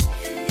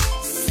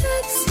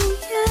sexy,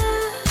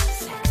 yeah.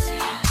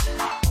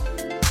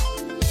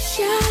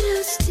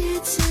 Shadows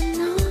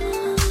dancing on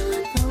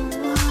the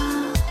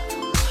wall.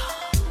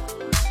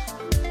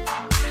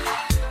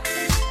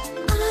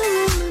 I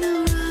wanna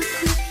rock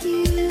with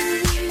you.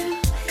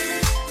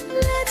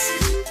 Let's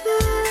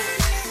converse.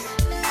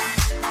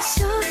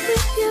 Soft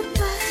with your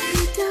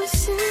body,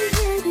 dancing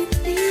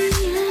anything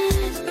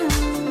and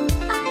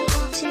all. I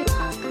want to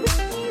rock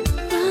with you.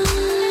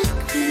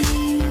 Rock with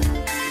you.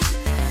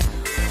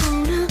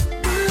 Wanna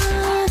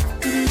rock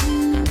with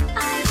you.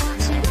 I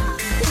want to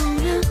rock.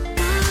 Wanna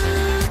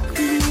rock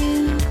with you.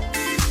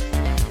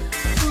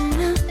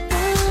 Wanna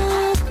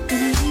rock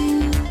with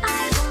you.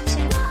 I want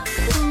to rock.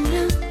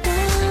 Wanna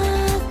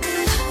rock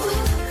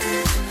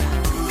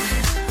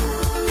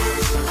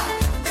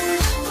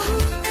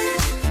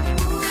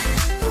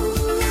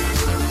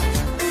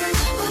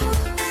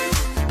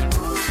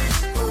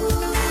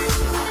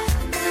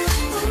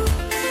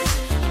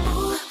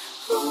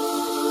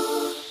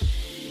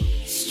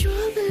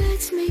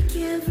Strawberries make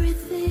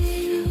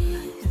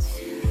everything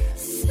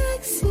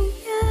sexy,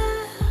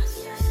 yeah.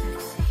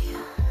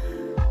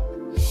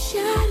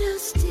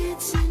 Shadows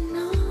dancing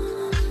on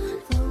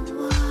the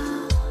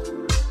wall.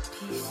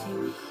 Do you see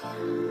me?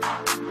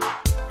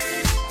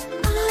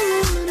 I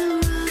wanna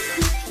rock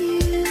with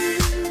you.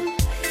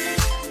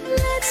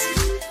 Let's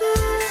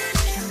converse.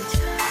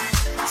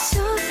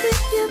 Soft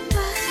with your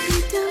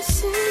body,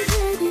 dancing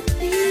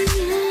anything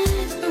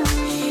and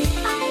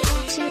all. I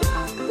want to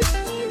rock with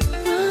you.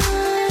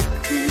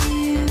 Rock with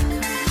you.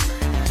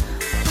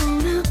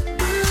 Wanna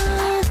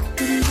rock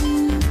with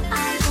you.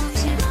 I want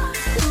to rock.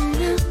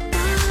 Wanna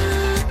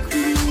rock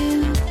with you.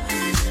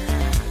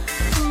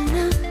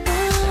 Wanna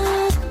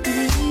rock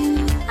with you.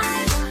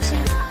 I want to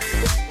rock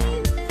with you.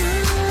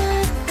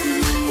 Rock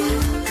with you.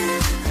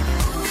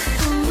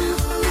 Wanna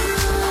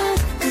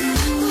rock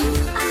with you.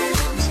 I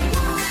want to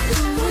rock.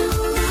 Wanna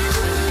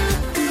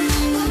rock with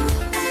you.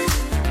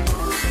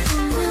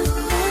 Wanna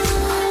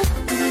rock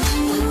with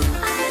you.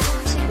 I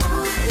want to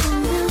rock.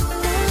 Wanna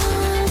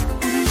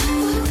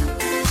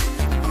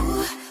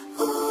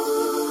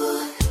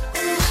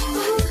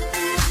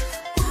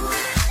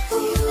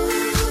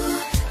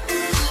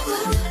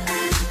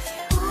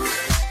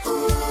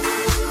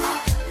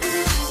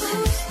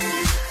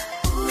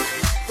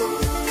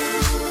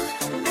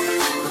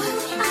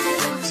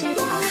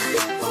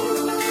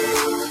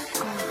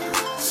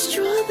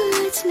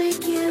Strawberries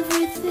make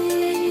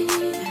everything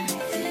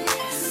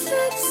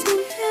sexy,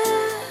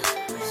 yeah.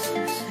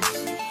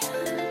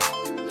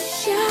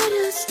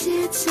 Shadows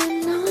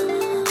dancing on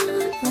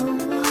the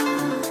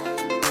wall.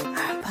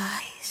 Our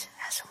bodies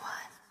as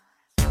one.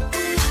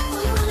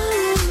 I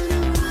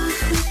wanna rock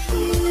with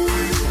you.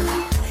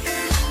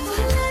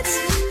 Let's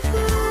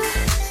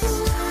converse.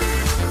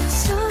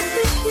 Soft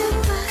with your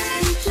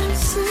body,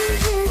 dancing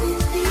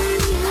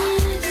anything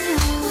and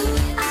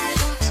all. I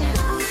want to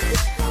rock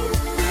with you.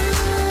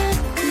 Rock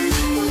with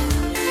you.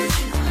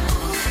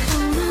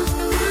 Wanna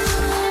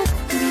rock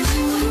with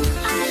you.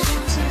 I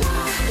want to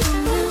rock.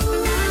 Wanna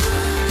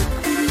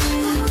rock with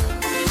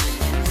you.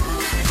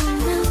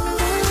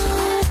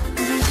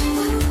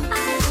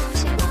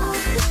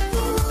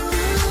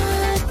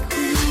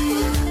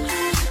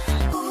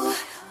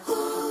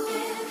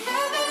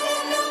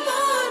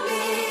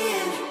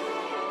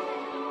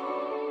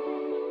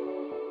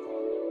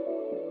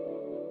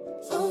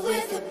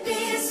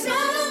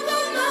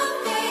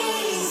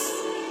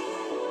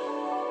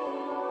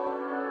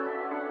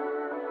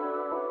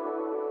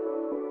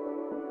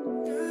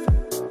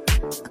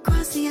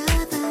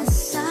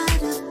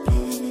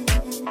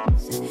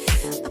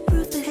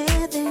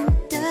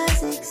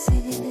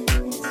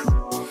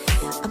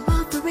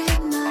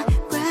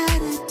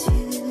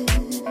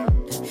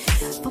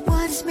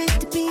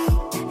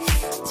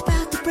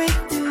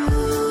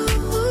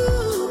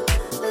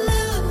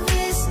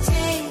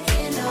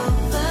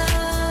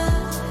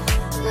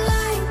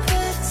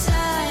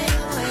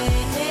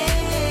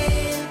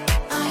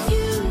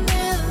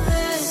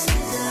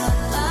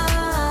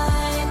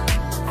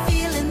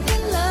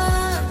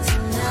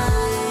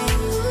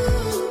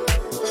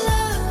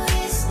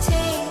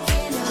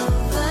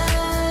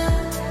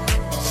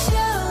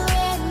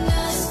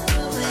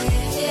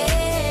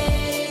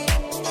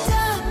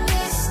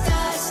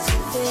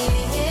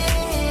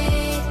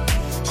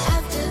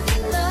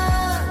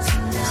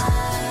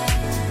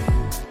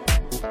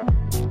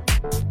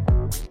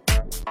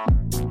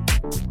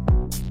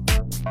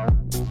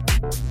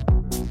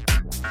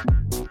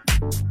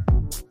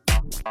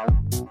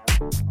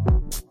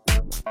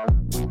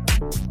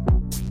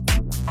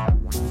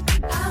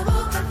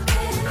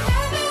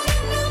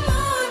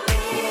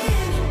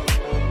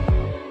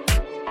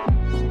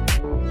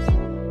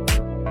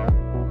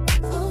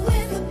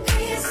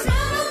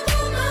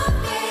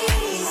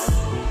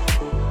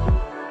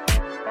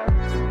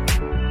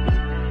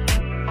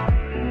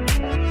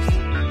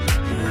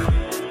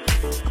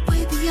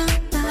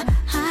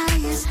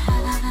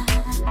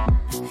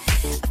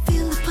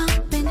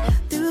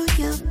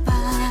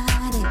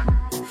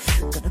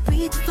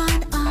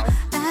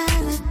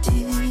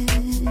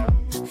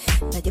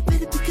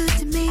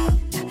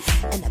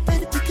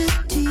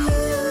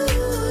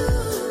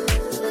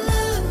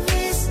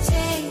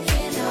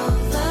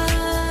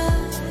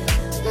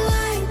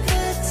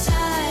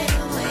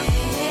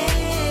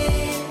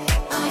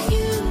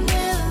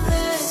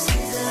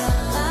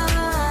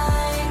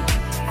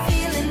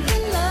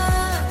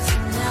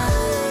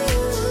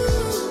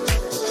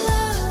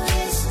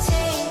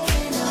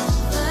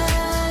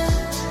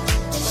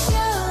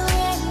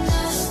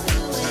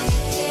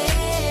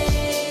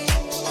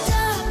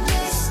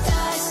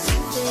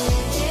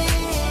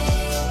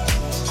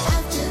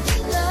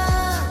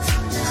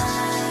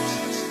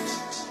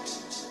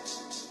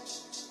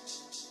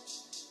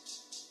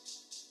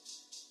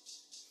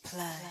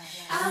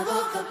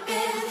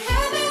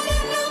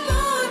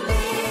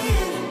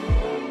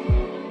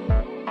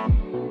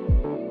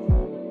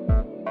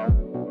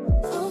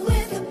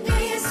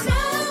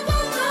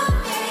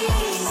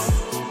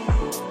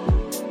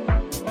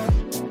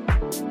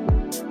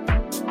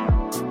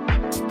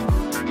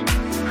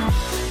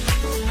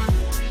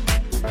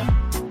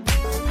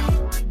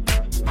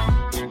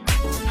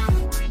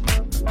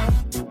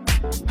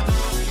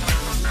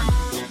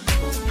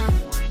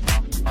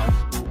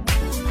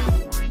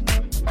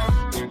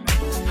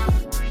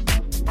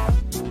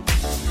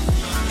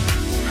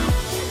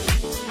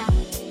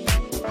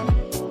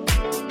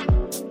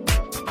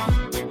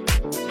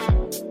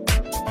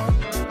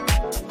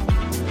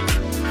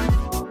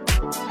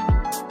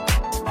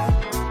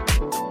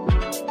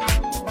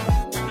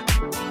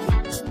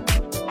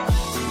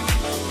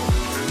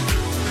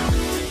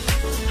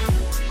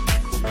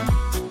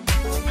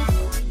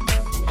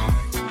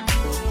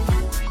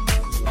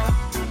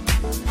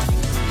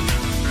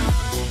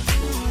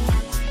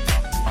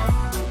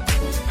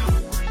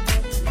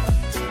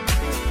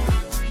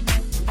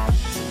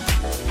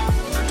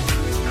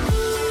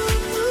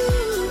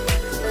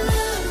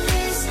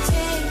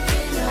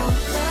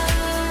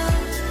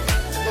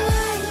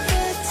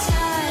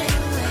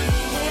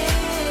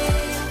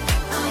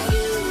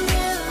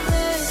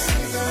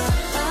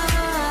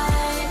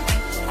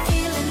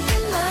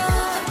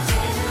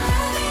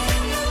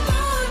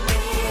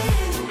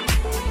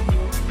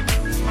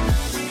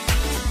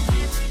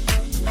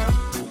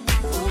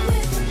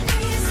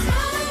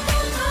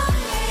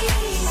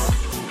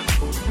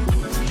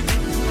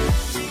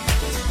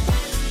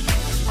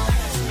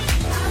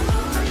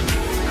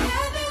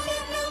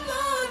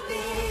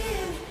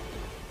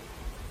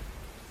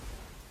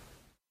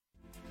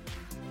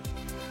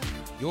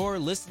 You're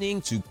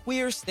listening to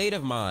Queer State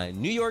of Mind,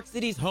 New York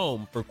City's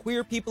home for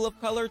queer people of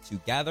color to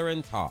gather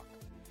and talk.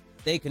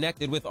 Stay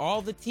connected with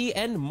all the tea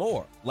and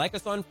more. Like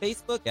us on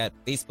Facebook at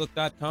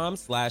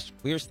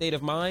facebook.com/Queer State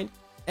of Mind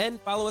and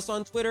follow us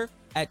on Twitter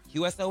at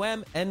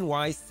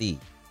QSOMNYC.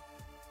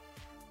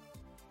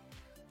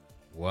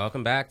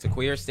 Welcome back to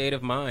Queer State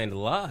of Mind,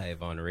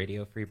 live on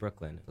Radio Free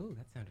Brooklyn. Ooh,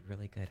 that sounded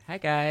really good. Hi,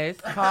 guys.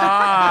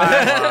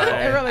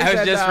 Hi. It really I was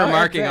did, just though.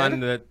 remarking It on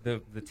did.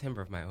 the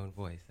timbre of my own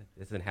voice.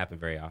 This doesn't happen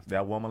very often.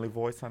 That womanly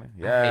voice, honey? I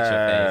hate your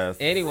Yes.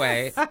 face.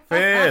 Anyway,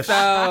 Fish.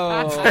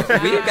 so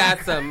we've got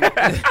some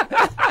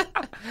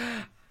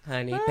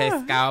honey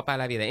pescado para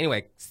la vida.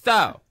 Anyway,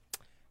 so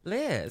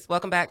Liz,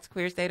 welcome back to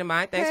Queer State of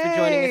Mind. Thanks for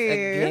joining us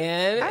Hey.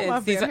 again. I in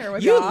love being season- here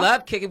with you y'all.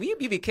 love kicking. You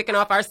be kicking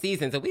off our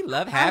seasons, and we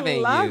love having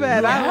you. I love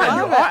it. Yeah, I you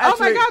love are it. Oh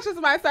actually- my gosh,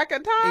 it's my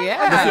second time.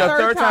 Yeah. Or This is my your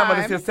third time, but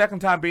it's your second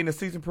time being the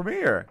season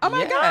premiere. Oh my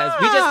Yes. god!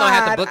 We just gonna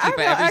have to book you I for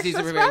feel every extra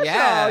season premiere. special.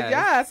 Yes.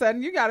 Yes,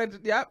 and you got to.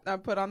 Yep, I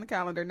put on the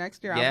calendar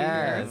next year. I'll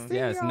Yes, be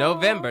here. yes. See y'all.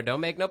 November.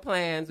 Don't make no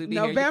plans. We be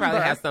here. You probably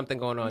November. have something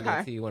going on there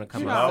Okay. too. You want to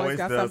You come know, up? always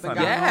got does, something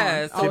honey. going on.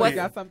 Yes. So Always what-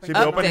 got something She'd be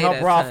going on. opening her Update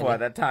us, brothel honey. at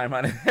that time,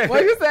 honey.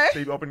 What you say?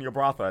 She'd be opening your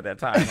brothel at that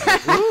time. honey.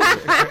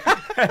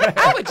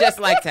 I would just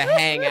like to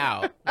hang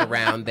out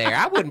around there.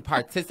 I wouldn't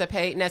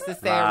participate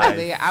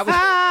necessarily. Lies.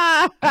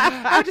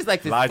 I would just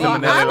like to Liza see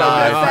Minnelli what's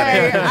lies, going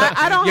on. honey.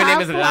 I don't Your have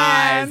name is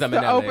plans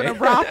Liza to open a Minnelli.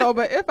 brothel,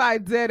 but if I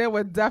did, it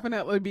would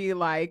definitely be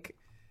like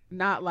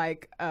not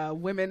like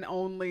women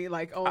only,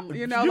 like only,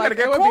 you know, You like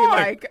gotta it get would coy. be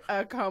like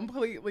a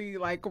completely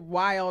like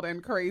wild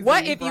and crazy.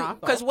 What if you? brothel.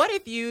 Because what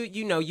if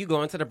you know you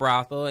go into the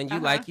brothel and you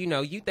like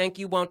you think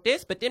you want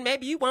this, but then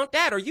maybe you want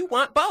that or you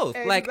want both.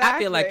 Like I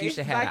feel like you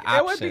should have Like, the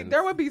it would options. be,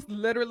 there would be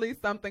literally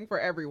something for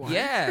everyone.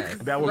 Yes,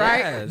 That would Right?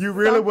 yes. You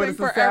really Something would. It's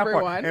the for sad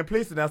everyone. part. And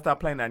please do not stop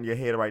playing that in your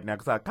head right now,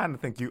 because I kind of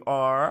think you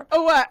are.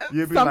 Oh, what?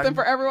 You'd be Something like,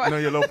 for everyone. You know,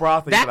 your little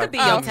brothel. That you'd could be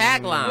like, your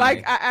tagline.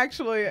 Like I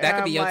actually that could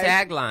am be your like,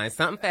 tagline.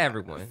 Something for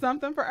everyone.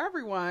 Something for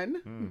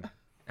everyone.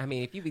 I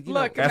mean, if you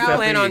Look, know, if you now-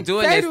 plan on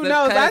doing They this, do let's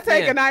knows cut I us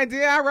take in. an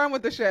idea, I run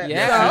with the shit.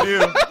 Yeah. So, You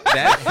do.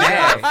 That's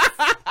hey.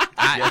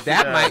 Yes,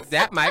 that she might does.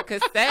 that might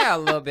could stay a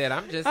little bit.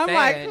 I'm just I'm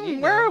saying. like, you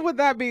know. where would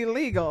that be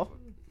legal?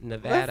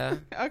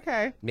 Nevada,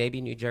 Okay.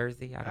 maybe New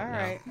Jersey. I don't All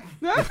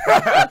know.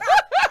 right.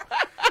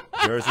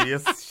 Jersey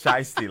is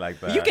shiesty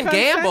like that. You can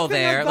gamble Consenting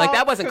there. Like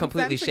that adults, wasn't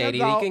completely consenting shady.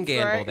 You can adults,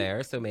 gamble right?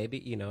 there. So maybe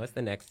it's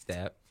the next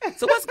step.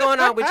 So what's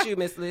going on with you,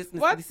 Miss Liz?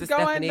 Miss What's Lisa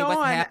going Stephanie? on?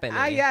 What's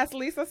happening? Yes,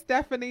 Lisa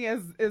Stephanie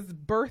is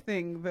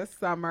birthing this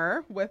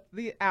summer with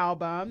the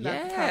album.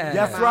 That's Yes. coming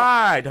That's out.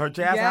 right. Her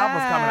jazz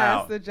album's coming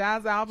out. The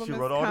jazz album She is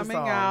wrote all the coming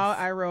songs. out.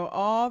 I wrote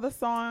all the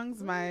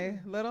songs, my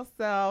little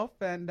self,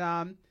 and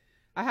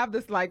I have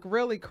this like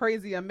really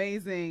crazy,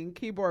 amazing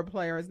keyboard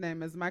player. His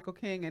name is Michael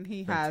King, and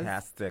he has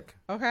Fantastic.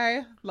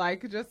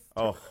 like just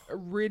Oh.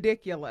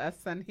 ridiculous.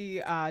 And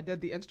he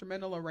did the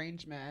instrumental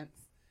arrangements,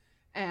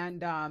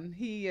 and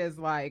he is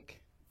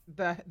like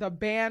the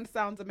band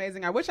sounds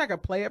amazing. I wish I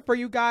could play it for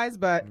you guys,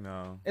 but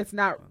No. it's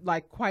not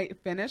like quite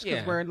finished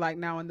because Yeah. we're like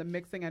now in the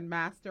mixing and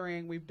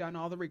mastering. We've done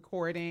all the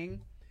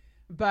recording,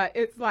 but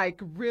it's like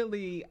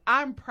really,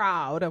 I'm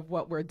proud of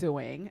what we're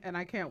doing, and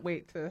I can't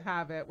wait to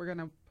have it. We're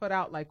gonna put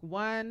out like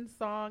one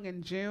song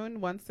in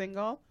June, one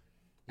single,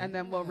 and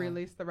then we'll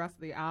release the rest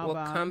of the album.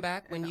 We'll come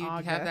back when in you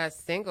August. have that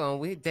single and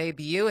we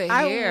debut it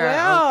I here. will.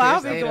 on I'll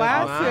Queer be State of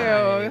glad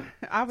Mind.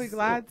 to. I'll be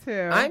glad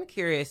to. I'm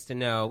curious to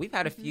know. We've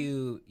had a Mm-hmm.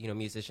 few,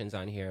 musicians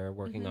on here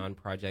working on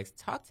projects.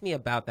 Talk to me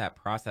about that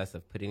process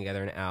of putting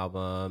together an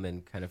album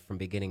and kind of from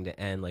beginning to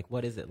end. Like,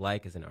 what is it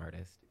like as an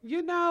artist?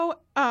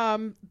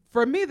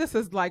 For me, this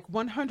is like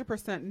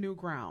 100% new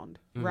ground,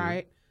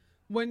 right?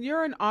 When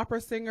you're an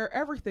opera singer,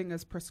 everything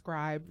is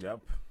prescribed.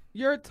 Yep.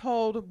 You're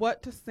told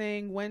what to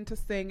sing, when to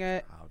sing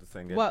it, How to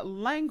sing it. what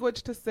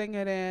language to sing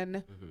it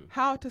in,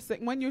 how to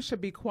sing, when you should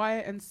be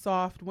quiet and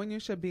soft, when you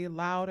should be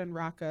loud and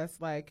raucous.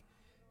 Like,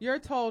 you're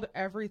told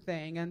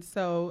everything. And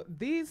so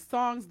these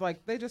songs,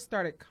 like, they just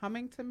started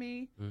coming to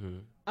me.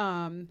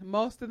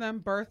 Most of them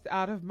birthed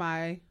out of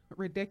my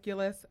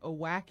ridiculous,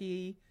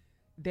 wacky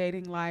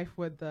dating life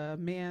with the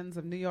men's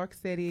of New York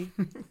City.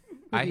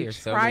 I hear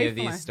so many of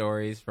trifling. these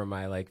stories from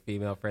my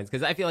female friends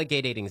because I feel like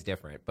gay dating is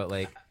different, but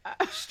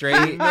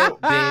straight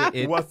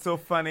dating. What's so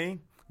funny?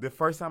 The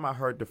first time I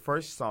heard the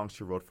first song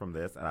she wrote from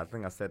this, and I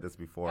think I said this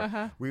before,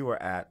 we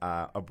were at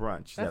a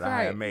brunch that That's I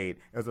had right. made.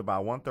 It was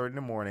about 1:30 in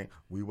the morning.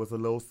 We was a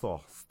little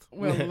sauced.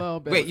 With a little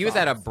bit Wait, of you was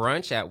at a sauce.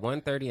 brunch at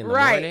 1:30 in the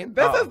Right. morning?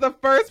 This Oh. is the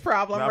first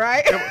problem, Now,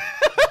 right?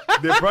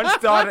 The brunch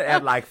started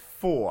at like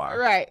 4.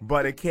 Right.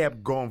 But it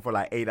kept going for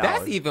like 8 That's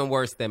hours. even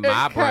worse than my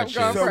kept brunches.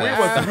 going So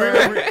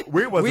forever.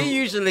 we We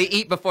usually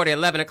eat before the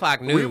 11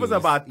 o'clock news. we was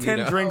about 10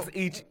 you know? drinks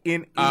each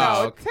in each. Oh,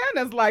 No, okay.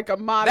 10 is like a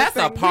modest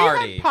That's a thing.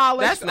 party. We had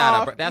polished That's not a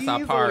off br- that's a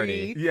easily,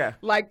 party. Yeah.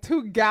 Like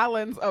 2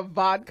 gallons of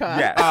vodka.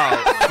 Yeah.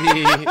 Oh,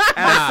 see. And so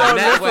that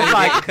Liz was wasn't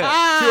like, getting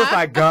cooked. she was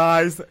like,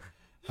 guys,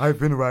 I've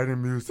been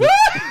writing music.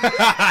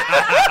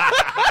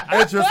 And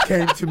it just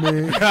came to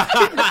me.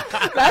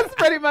 That's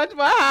pretty much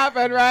what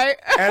happened, right?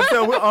 And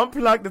so we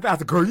unplugged the. I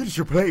said, "Girl, you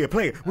should play it.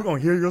 We're gonna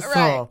hear your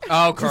song."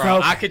 Oh, She's girl,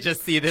 like- I could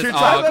just see this She all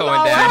tried- going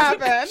What down.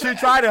 happened? She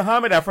tried to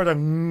hum it at first.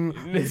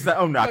 She said,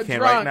 "Oh no, I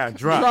can't right now.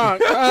 Drunk."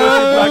 Drunk. So she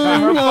plugged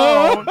in her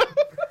phone,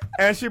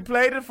 and she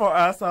played it for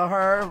us on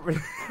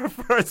her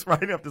first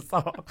writing of the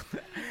song,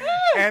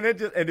 and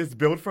it's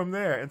built from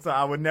there. And so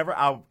I would never.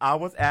 I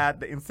was at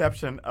the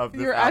inception of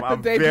this. You're at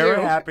album. the I'm debut.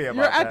 very happy about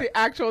You're that. at the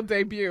actual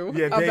debut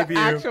Yeah, of debut.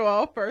 the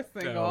actual first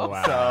single. Oh,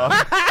 wow.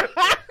 So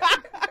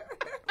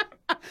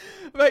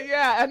But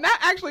yeah, and that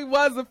actually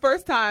was the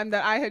first time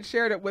that I had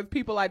shared it with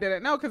people I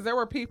didn't know, because there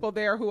were people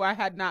there who I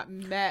had not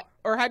met,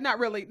 or had not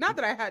really, not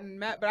that I hadn't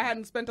met, but I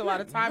hadn't spent a lot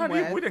of time honey,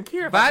 with. we didn't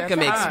care about Vodka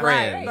that makes time.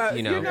 friends. Right.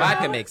 You know, You know?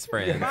 vodka makes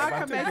friends.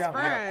 Vodka makes Yeah.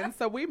 friends,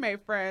 so we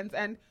made friends,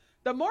 and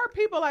the more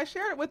people I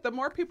shared it with, the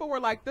more people were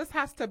like, "This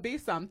has to be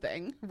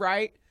something,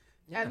 right?"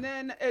 And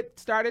then it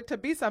started to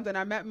be something.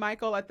 I met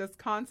Michael at this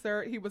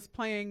concert. He was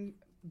playing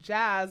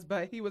jazz,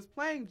 but he was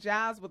playing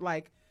jazz with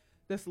like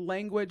this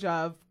language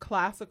of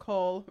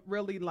classical,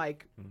 really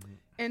like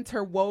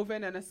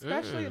interwoven, and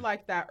especially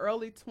like that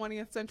early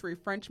 20th century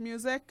French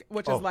music,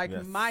 which Oh, is like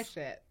yes. my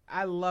shit.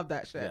 I love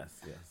that shit.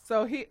 Yes.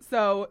 So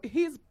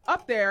he's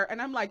up there,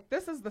 and I'm like,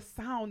 this is the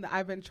sound that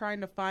I've been trying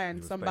to He find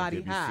was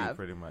somebody playing Debussy have.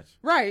 pretty much.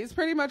 Right, he's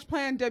pretty much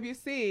playing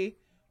Debussy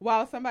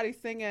while somebody's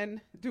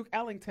singing Duke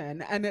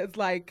Ellington, and it's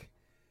like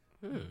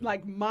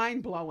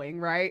mind blowing,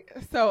 right?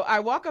 So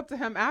I walk up to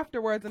him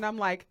afterwards, and I'm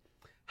like,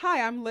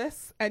 "Hi, I'm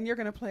Liz, and you're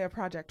gonna play a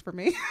project for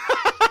me."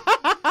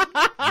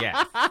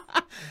 Yes.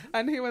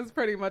 And he was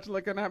pretty much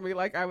looking at me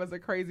like I was a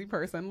crazy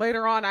person.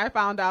 Later on, I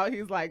found out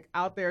he's like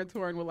out there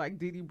touring with like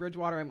Dee Dee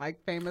Bridgewater and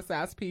like famous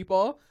ass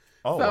people.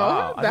 Oh, so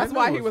wow. I that's didn't know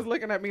why it he was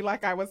looking at me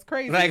like I was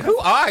crazy. Like, who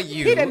are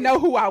you? He didn't know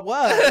who I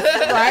was,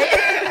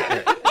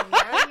 right?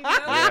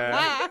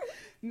 Yeah.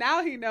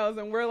 Now he knows,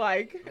 and we're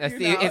like, you It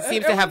know,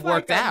 seems to have was like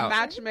worked a out.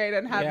 match made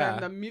in heaven. Yeah.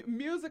 The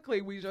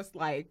musically, we just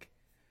like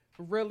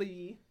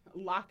really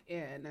lock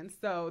in, and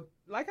so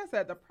like I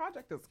said, the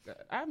project is good.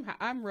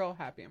 I'm real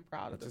happy and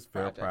proud of this Just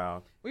feel project.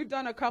 proud. We've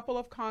done a couple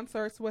of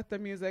concerts with the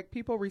music.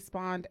 People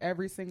respond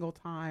every single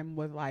time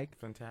with like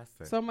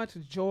Fantastic. so much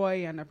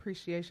joy and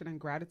appreciation and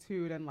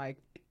gratitude, and like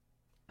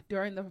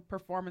during the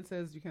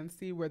performances you can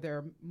see where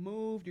they're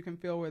moved, you can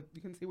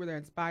see where they're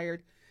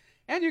inspired,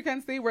 and you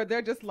can see where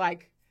they're just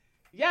like,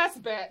 yes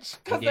bitch,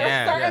 because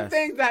Yeah. there's certain Yes.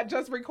 things that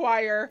just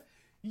require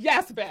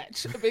yes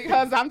bitch,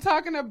 because I'm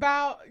talking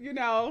about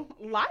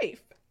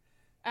life,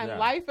 and Yeah.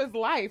 life is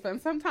life, and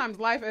sometimes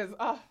life is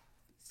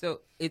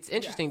So it's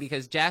interesting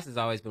because jazz has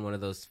always been one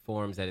of those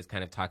forms that is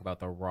kind of talk about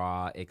the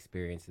raw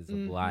experiences of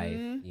life,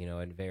 and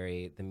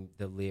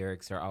the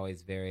lyrics are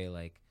always very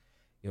like,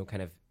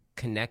 kind of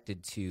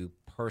connected to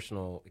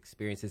personal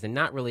experiences and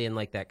not really in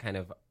like that kind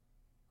of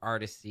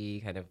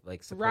artisty kind of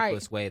like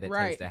superfluous way that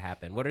tends to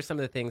happen. What are some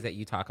of the things that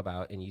you talk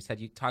about? And you said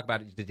you talk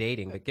about the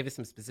dating, but give us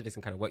some specifics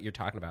and kind of what you're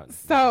talking about.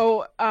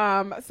 So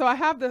I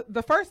have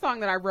the first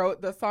song that I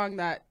wrote, the song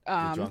that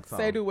drunk song.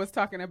 Seydou was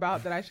talking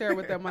about that I shared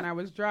with them when I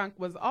was drunk,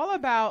 was all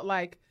about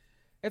like,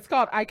 it's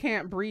called I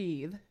Can't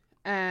Breathe.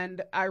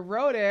 And I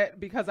wrote it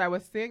because I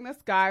was seeing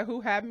this guy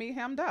who had me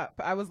hemmed up.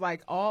 I was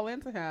like all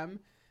into him.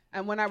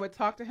 And when I would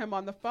talk to him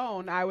on the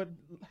phone, I would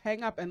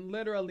hang up and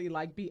literally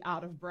like be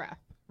out of breath,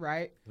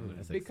 right? Ooh,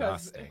 that's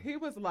Because exhausting. he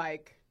was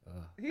like,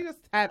 he just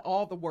had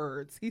all the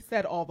words. He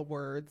said all the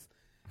words.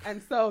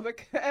 And so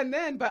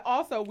but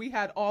also we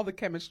had all the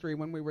chemistry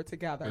when we were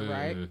together,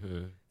 right?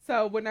 Mhm.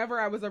 So whenever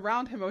I was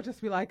around him, it would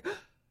just be like,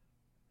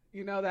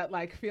 that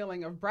like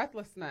feeling of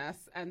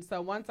breathlessness. And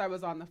so once I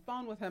was on the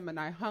phone with him and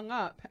I hung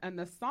up, and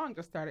the song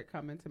just started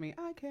coming to me,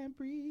 I can't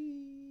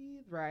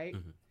breathe, right?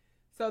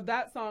 So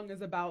that song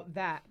is about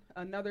that.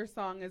 Another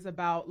song is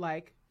about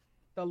like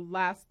the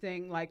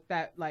lasting, like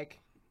that, like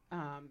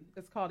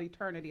it's called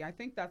Eternity. I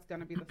think that's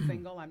going to be the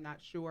single. I'm not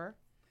sure,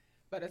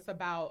 but it's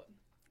about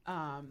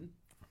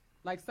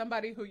like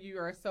somebody who you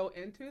are so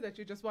into that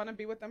you just want to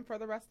be with them for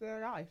the rest of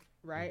their life,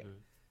 right?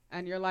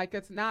 And you're like,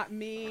 it's not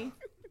me.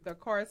 The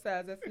chorus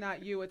says, it's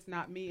not you, it's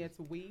not me, it's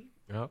we.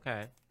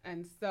 Okay.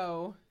 And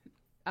so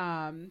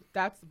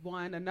that's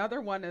one.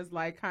 Another one is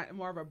like kind of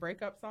more of a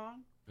breakup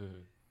song.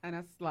 And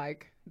it's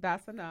like,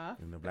 that's enough.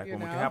 And the black you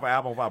woman know? can have an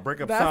album about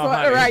breakup That's song. what,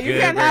 honey. right. You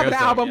Good can't have an breakup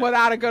song, album yeah.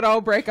 without a good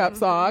old breakup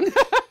song.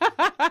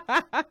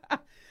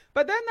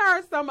 But then there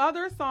are some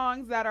other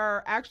songs that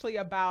are actually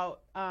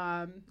about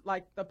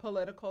like the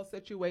political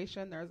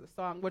situation. There's a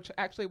song which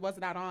actually was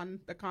not on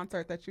the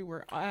concert that you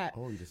were at.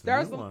 Oh, you just a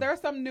There's new one. there's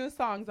some new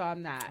songs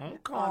on that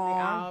Okay. on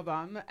the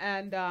album,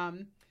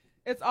 and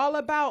it's all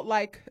about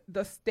like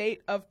the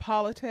state of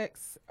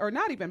politics, or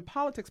not even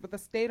politics, but the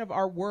state of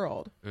our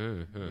world.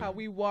 Mhm. How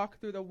we walk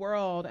through the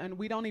world and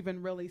we don't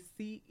even really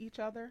see each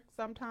other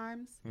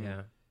sometimes.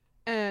 Yeah.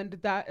 And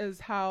that is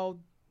how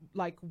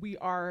like we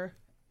are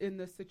in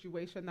the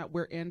situation that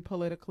we're in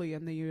politically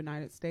in the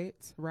United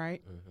States,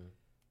 right?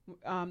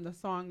 The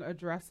song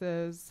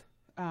addresses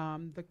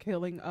the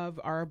killing of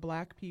our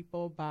black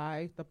people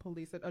by the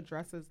police. It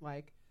addresses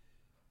like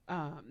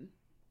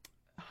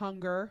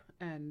hunger,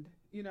 and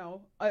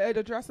it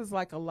addresses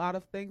like a lot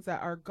of things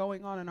that are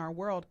going on in our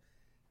world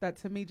that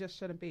to me just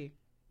shouldn't be.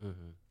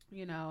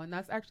 And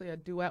that's actually a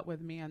duet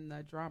with me and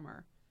the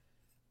drummer.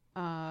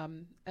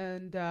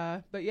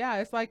 But yeah,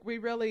 it's like we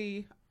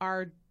really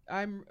are.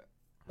 I'm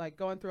like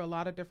going through a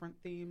lot of different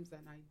themes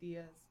and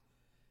ideas,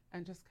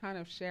 and just kind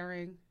of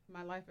sharing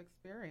my life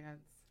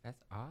experience.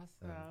 That's awesome.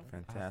 So.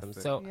 Fantastic.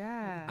 Awesome. So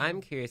Yeah.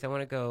 I'm curious. I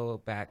want to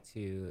go back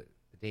to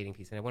the dating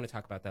piece, and I want to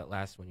talk about that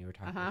last one you were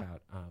talking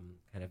about,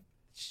 kind of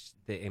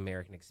the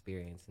American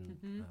experience and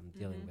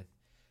dealing with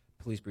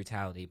police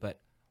brutality.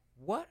 But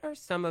what are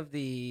some of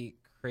the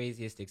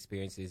craziest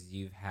experiences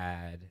you've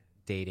had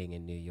dating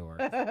in New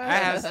York? I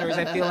have stories.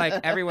 I feel like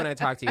everyone I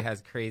talk to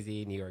has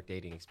crazy New York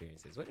dating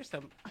experiences. What are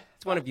some?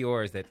 It's one of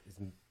yours that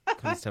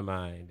comes to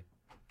mind.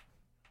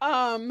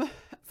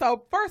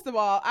 So first of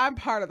all, I'm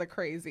part of the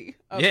crazy.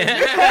 Yeah.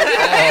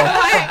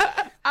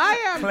 I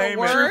am Claim the it.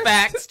 worst. True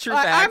facts. True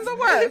facts. I'm the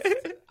worst.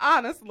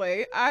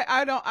 Honestly,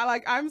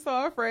 I'm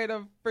so afraid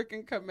of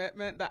freaking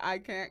commitment that I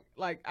can't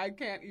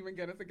even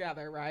get it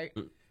together, right?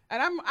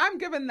 And I'm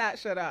giving that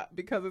shit up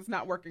because it's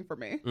not working for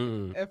me.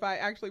 If I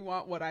actually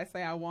want what I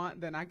say I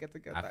want, then I get to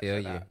give that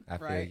shit up. I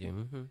feel right?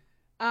 you.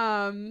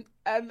 And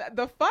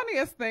the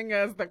funniest thing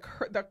is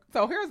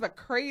so here's the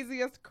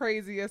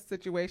craziest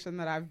situation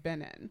that I've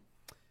been in.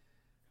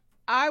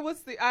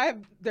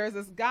 There's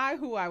this guy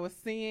who I was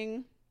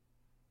seeing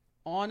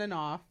on and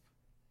off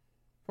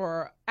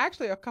for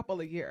actually a couple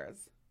of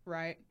years,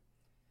 right?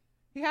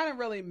 He hadn't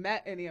really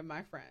met any of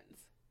my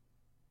friends.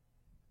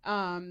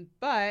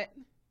 But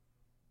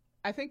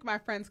I think my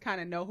friends kind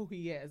of know who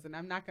he is, and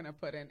I'm not going to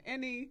put in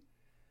any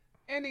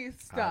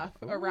stuff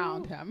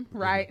around him,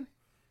 right?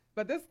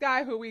 But this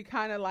guy who we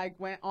kind of like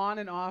went on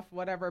and off,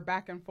 whatever,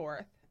 back and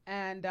forth.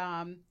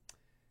 And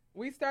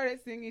we started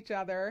seeing each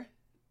other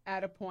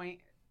at a point,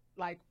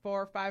 like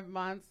 4 or 5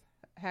 months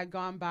had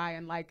gone by.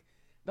 And like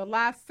the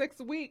last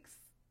 6 weeks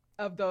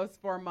of those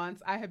 4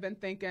 months, I had been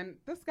thinking,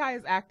 this guy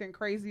is acting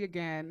crazy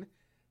again.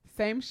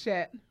 Same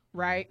shit,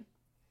 right?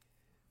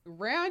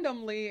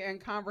 Randomly in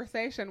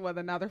conversation with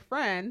another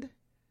friend,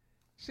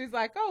 she's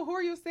like, oh, who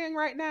are you seeing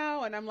right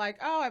now? And I'm like,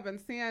 oh, I've been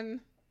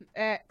seeing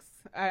X.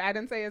 I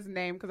didn't say his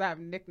name because I have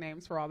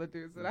nicknames for all the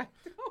dudes that I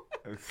do.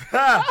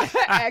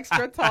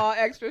 Extra tall,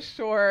 extra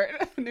short,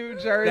 New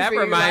Jersey. That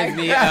reminds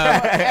me of,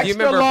 extra you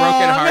remember long.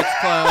 Broken Hearts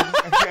Club?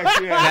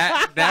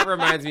 That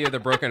reminds me of the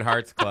Broken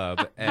Hearts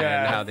Club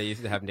and how they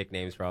used to have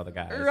nicknames for all the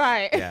guys.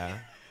 Right. Yeah.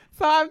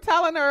 So I'm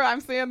telling her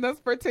I'm seeing this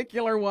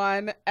particular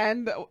one,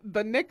 and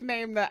the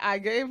nickname that I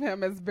gave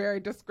him is very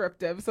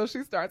descriptive. So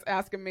she starts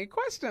asking me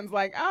questions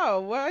like,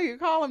 oh, well, you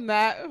call him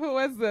that. Who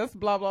is this?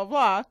 Blah, blah,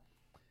 blah.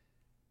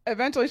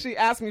 Eventually, she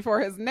asked me for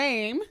his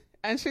name,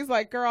 and she's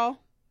like, girl,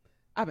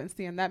 I've been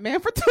seeing that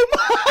man for 2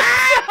 months.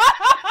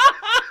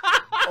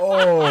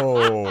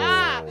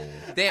 Oh.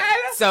 Damn.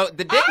 So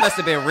the dick must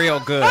have been real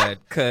good.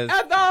 Cause... No,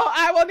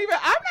 I'm not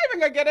even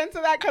going to get into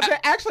that because it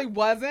actually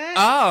wasn't.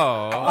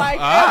 Oh. Like,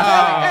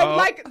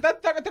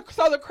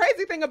 so the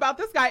crazy thing about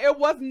this guy, it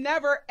was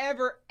never,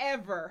 ever,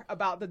 ever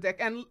about the dick.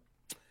 And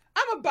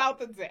I'm about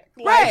the dick.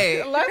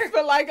 Right.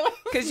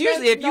 Because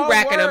usually if you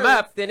racking them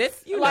up, then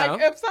it's,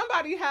 if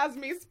somebody has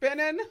me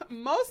spinning,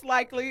 most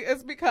likely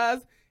it's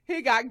because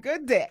he got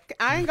good dick.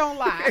 I ain't gonna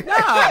lie.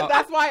 No.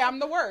 That's why I'm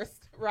the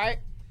worst, right?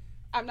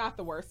 I'm not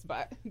the worst,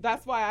 but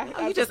that's why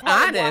you're just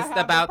honest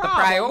about the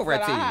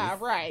priorities.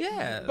 Right.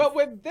 Yes. But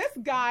with this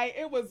guy,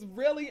 it was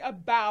really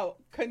about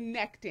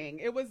connecting.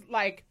 It was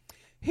like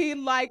he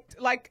liked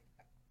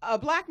a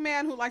black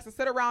man who likes to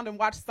sit around and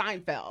watch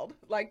Seinfeld.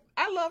 Like,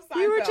 I love Seinfeld.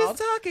 You were just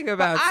talking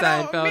about I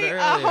Seinfeld don't meet earlier.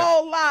 a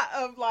whole lot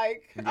of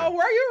oh,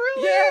 were you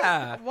really?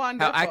 Yeah.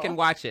 Wonderful. How I can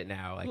watch it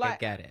now. I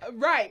get it.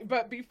 Right,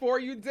 but before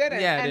you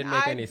didn't. Yeah, it and didn't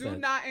make I any do sense.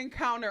 not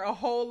encounter a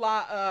whole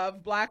lot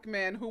of black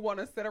men who want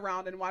to sit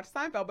around and watch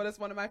Seinfeld, but it's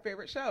one of my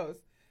favorite shows.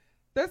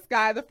 This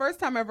guy, the first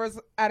time I was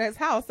at his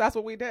house, that's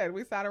what we did.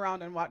 We sat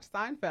around and watched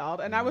Seinfeld,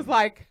 and I was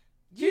like,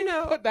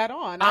 put that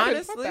on. Honestly, I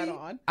didn't put that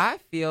on. I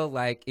feel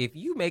like if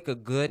you make a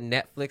good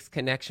Netflix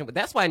connection,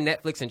 that's why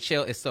Netflix and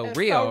chill is so It's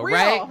real, so real.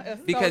 right?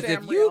 It's so Because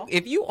damn real.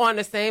 if you on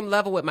the same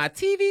level with my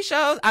TV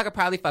shows, I could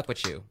probably fuck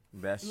with you.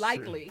 That's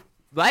Likely.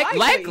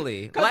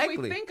 Likely. Because we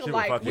think She would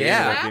alike. fuck We with you,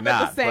 laugh likely at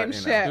not, the same but,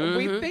 you know.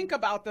 shit. We think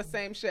about the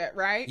same shit,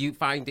 right? You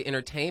find the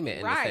entertainment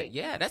in Right. the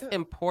yeah, that's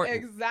important.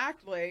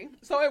 Exactly.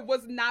 So it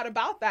was not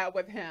about that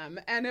with him,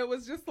 and it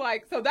was just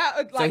like so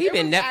that. So he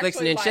been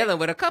Netflixing and chilling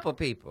with a couple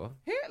people.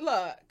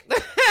 Look.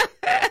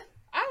 I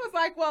was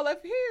like, well, if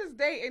he's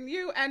dating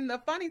you, and the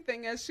funny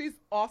thing is, she's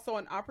also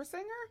an opera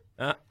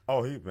singer.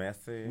 Oh, he's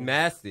messy.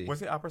 Messy. Was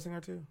he opera singer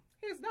too?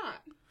 He's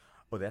not.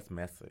 Oh, that's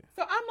messy.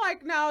 So I'm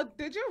like, now,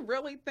 did you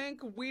really think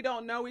we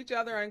don't know each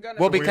other and gonna?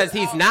 Well, figure because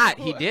he's out not.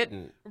 who- He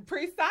didn't.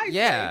 Precisely.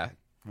 Yeah.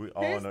 We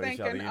all He's know each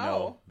other. thinking, You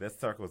know, that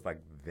circle is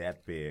like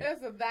that big.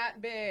 It's that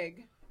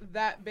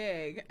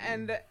big,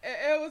 and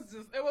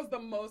it was the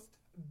most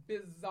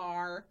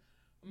bizarre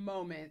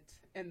moment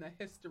in the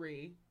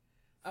history.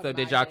 Of So my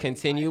did y'all dating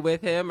continue life.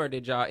 with him or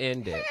did y'all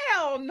end it?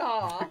 Hell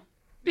no.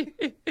 he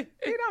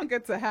don't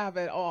get to have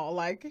it all.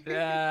 Like,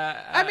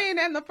 I I mean,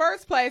 in the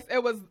first place,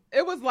 it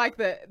was like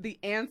the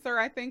answer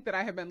I think that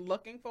I had been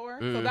looking for.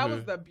 So that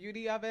was the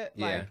beauty of it.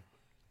 Yeah. Like,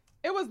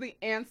 it was the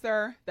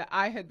answer that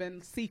I had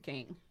been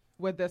seeking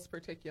with this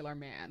particular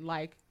man.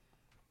 Like,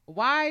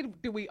 why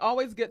do we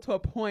always get to a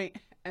point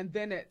and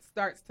then it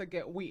starts to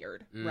get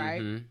weird,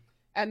 right?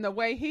 And the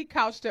way he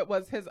couched it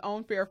was his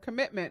own fear of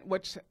commitment,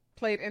 which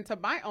played into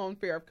my own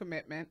fear of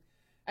commitment.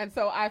 And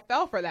so I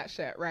fell for that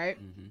shit, right?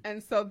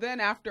 And so then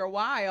after a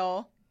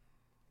while,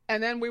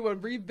 and then we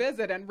would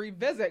revisit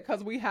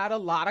because we had a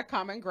lot of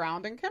common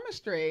ground and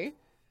chemistry.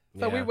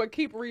 So we would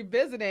keep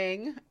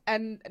revisiting,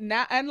 and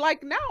now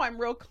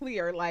I'm real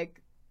clear,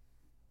 like,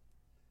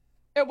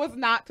 it was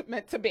not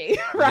meant to be,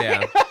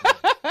 right?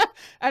 Yeah.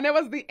 And it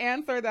was the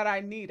answer that I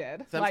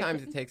needed.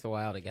 Sometimes it takes a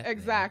while to get there.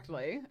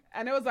 Exactly.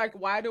 And it was like,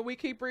 why do we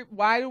keep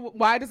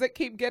why does it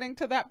keep getting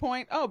to that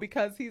point? Oh,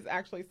 because he's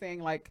actually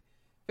saying like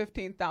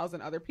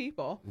 15,000 other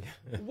people,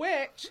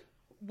 which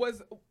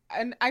was,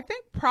 and I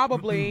think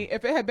probably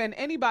if it had been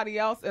anybody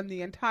else in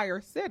the entire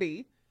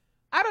city,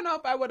 I don't know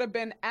if I would have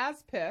been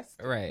as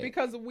pissed, right?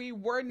 Because we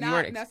were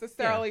not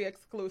necessarily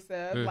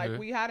exclusive. Like,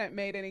 we hadn't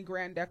made any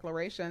grand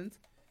declarations.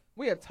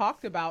 We had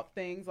talked about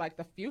things like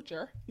the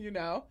future,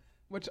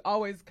 which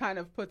always kind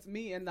of puts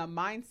me in the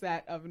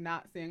mindset of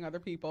not seeing other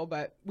people,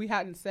 but we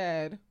hadn't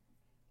said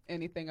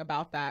anything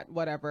about that,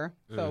 whatever.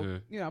 So,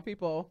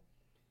 people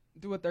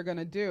do what they're going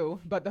to do.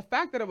 But the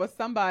fact that it was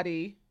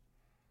somebody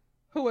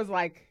who was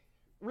like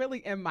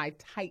really in my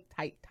tight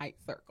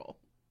circle,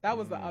 that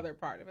was the other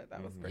part of it.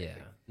 That was crazy.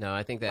 Yeah. No,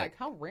 I think that, like,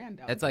 how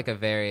random. It's like a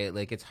very,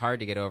 like, it's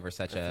hard to get over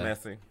such a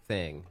messy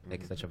thing,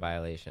 like such a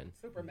violation.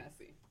 Super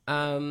messy.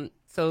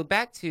 So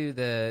back to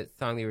the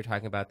song that you were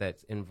talking about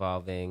that's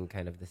involving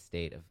kind of the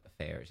state of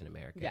affairs in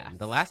America. Yes.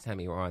 The last time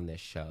you were on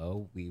this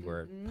show, we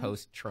were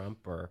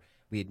post-Trump, or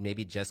we had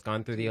maybe just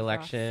gone through the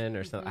election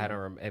or something. I don't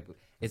remember.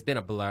 It's been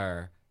a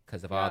blur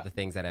because of all the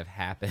things that have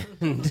happened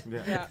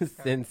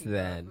since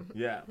then.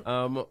 Yeah.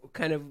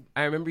 Kind of,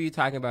 I remember you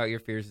talking about your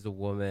fears as a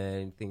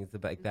woman, things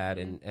like that,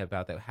 and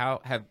about that.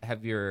 How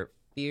have your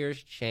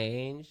fears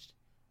changed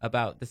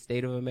about the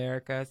state of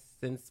America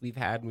since we've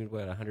had,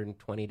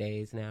 120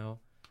 days now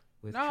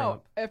with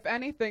Trump? If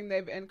anything,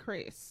 they've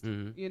increased.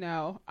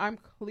 I'm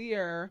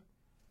clear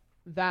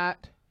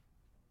that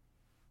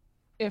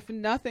if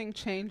nothing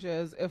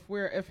changes,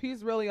 if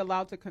he's really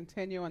allowed to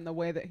continue in the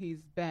way that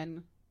he's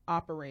been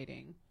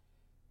operating,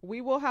 we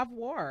will have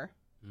war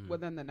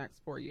within the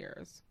next 4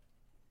 years.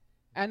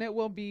 And it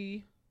will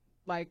be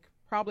like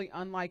probably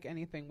unlike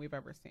anything we've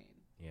ever seen.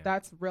 Yeah.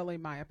 That's really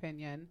my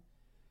opinion.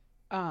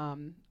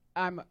 I'm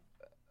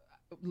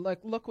like,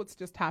 look what's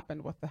just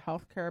happened with the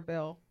healthcare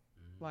bill.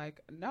 Like,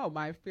 no,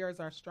 my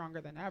fears are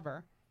stronger than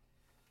ever.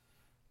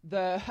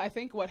 I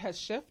think what has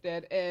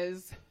shifted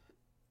is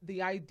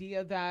the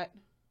idea that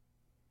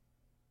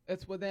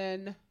it's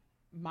within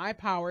my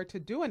power to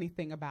do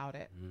anything about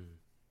it,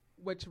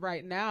 which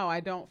right now I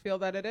don't feel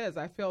that it is.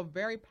 I feel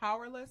very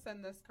powerless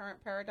in this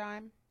current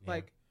paradigm. Yeah.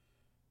 Like,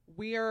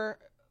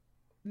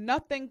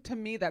 nothing to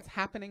me that's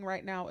happening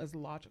right now is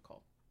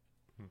logical.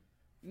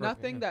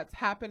 Nothing that's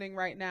happening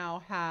right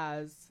now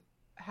has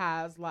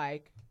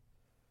like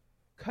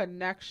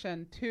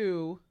connection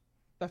to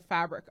the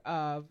fabric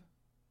of,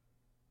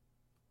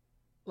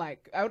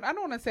 like, I don't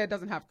want to say it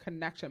doesn't have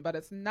connection, but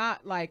it's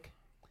not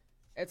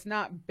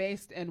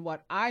based in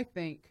what I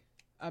think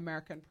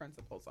American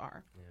principles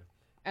are. Yeah.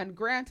 And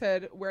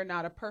granted, we're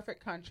not a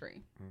perfect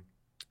country,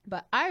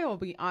 but I will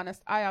be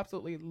honest, I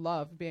absolutely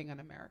love being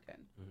an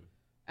American.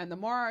 And the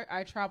more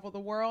I travel the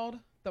world,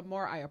 the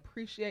more I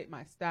appreciate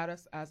my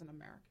status as an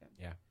American.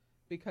 Yeah.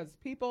 Because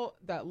people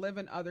that live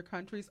in other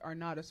countries are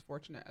not as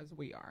fortunate as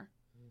we are.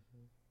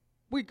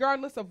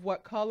 Regardless of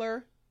what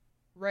color,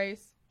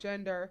 race,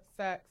 gender,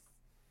 sex,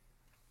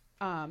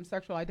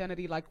 sexual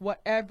identity, like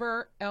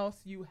whatever else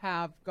you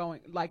have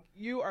going, like,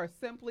 you are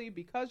simply,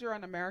 because you're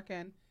an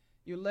American,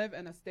 you live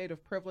in a state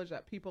of privilege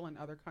that people in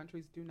other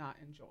countries do not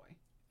enjoy.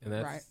 And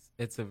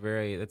that's a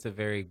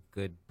very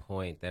good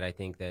point, that I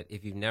think that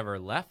if you've never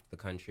left the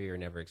country or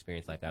never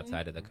experienced life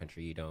outside of the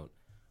country, you don't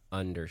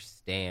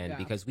understand,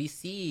 because we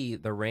see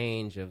the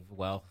range of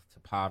wealth to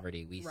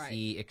poverty. We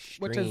see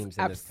extremes, which is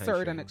in this absurd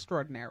country. And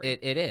extraordinary.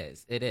 It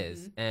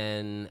is.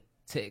 And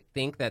to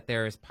think that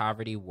there is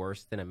poverty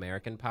worse than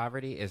American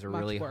poverty is a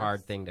really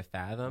hard thing to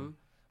fathom,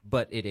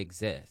 but it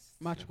exists.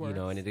 Much worse.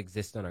 And it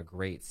exists on a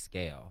great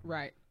scale.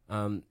 Right.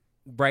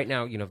 Right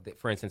now,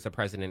 for instance, the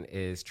president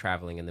is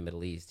traveling in the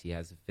Middle East. He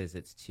has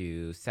visits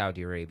to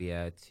Saudi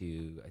Arabia,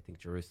 to, I think,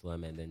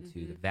 Jerusalem, and then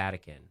to the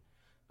Vatican.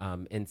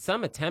 In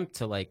some attempt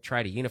to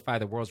try to unify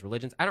the world's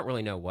religions. I don't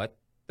really know what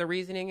the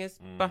reasoning is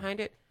behind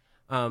it.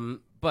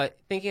 But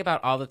thinking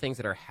about all the things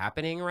that are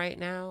happening right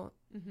now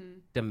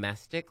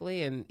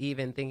domestically, and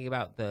even thinking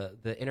about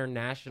the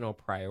international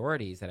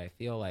priorities that I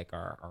feel like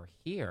are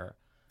here,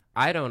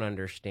 I don't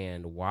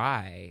understand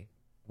why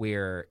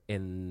we're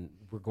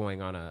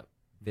going on a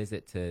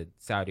visit to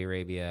Saudi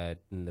Arabia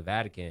and the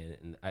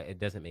Vatican, and it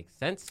doesn't make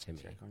sense to me.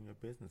 Check on your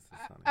businesses,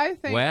 honey. I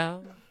think.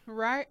 Well,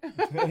 Right.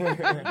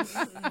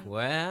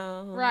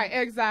 well, Right,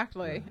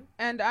 exactly.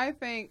 And I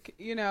think,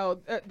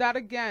 that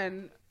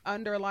again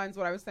underlines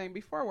what I was saying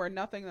before, where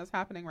nothing that's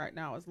happening right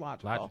now is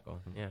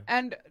logical. Yeah.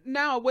 And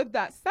now, with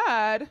that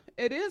said,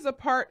 it is a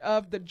part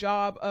of the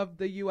job of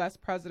the U.S.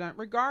 president,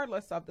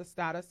 regardless of the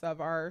status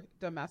of our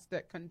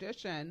domestic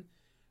condition,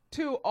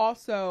 to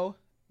also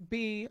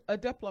be a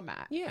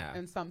diplomat Yeah.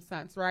 in some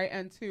sense, right?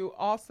 And to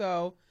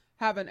also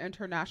have an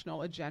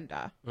international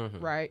agenda,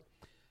 right?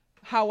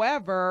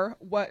 However,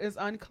 what is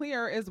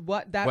unclear is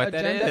what that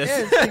agenda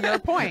is, to your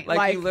point.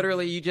 like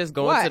you just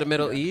going what? to the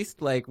Middle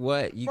East? Like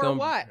what? You For gonna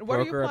what? What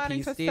are you broker a planning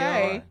peace to deal?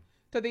 say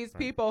to these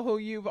people who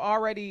you've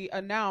already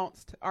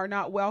announced are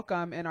not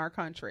welcome in our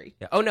country?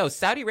 Yeah. Oh no,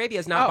 Saudi Arabia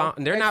is not.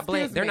 They're not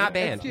banned. They're not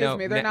banned. Excuse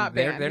me, they're not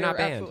banned. They're not You're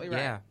banned. absolutely right.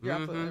 Yeah. You're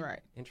absolutely right.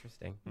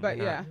 Interesting. But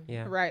They're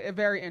yeah, not- right.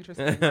 Very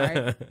interesting,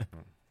 right?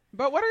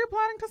 But what are you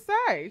planning to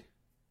say?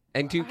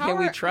 And How can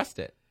we are- trust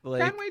it?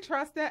 Like, Can we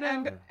trust it?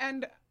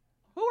 And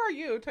who are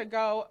you to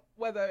go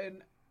with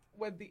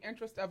the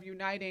interest of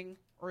uniting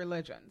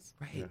religions?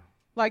 right?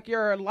 Like,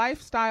 your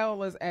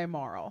lifestyle is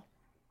amoral,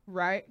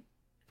 right?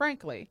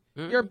 Frankly,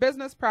 Mm-hmm. your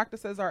business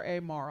practices are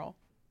amoral.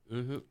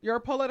 Mm-hmm. Your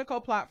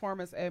political platform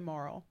is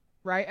amoral,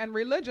 right? And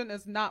religion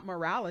is not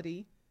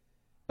morality.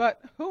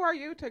 But who are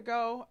you to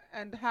go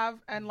and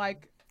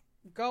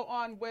go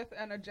on with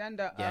an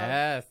agenda of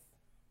Yes.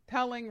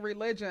 telling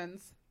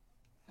religions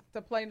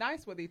to play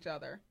nice with each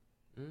other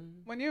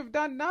Mm. when you've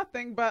done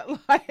nothing but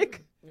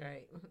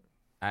Right.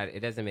 It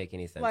doesn't make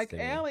any sense like to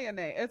me.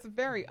 alienate? It's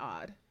very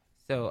odd.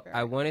 So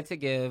I wanted to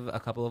give a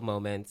couple of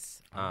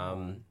moments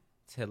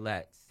to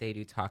let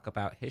Sadhu talk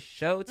about his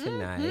show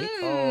tonight.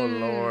 Oh,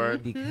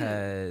 Lord.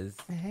 Because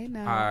Hey,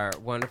 now. our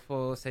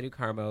wonderful Sadhu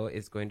Carmo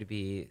is going to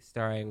be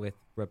starring with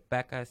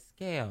Rebecca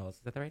Scales.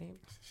 Is that the right name?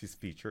 She's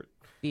featured.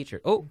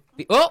 Featured.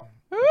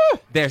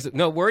 There's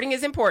no wording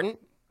is important.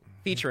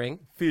 Featuring.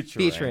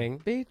 Featuring.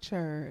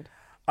 Featured.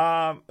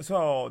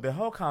 So the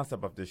whole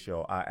concept of this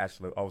show, I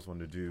actually always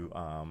wanted to do.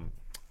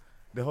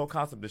 The whole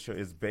concept of this show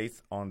is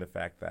based on the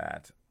fact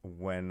that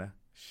when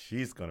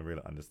she's going to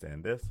really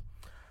understand this,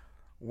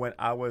 when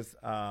I was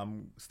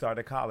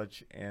started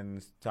college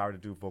and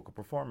started to do vocal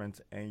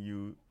performance, and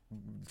you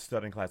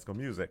studying classical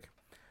music,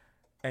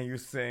 and you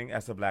sing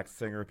as a black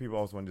singer, people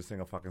always want to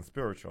sing a fucking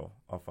spiritual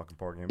or fucking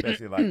Porgy and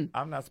Bess. You're like,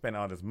 I'm not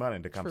spending all this money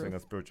to come sing a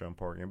spiritual and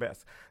Porgy and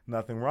Bess.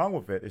 Nothing wrong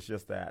with it. It's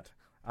just that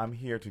I'm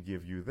here to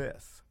give you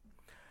this.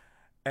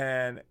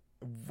 And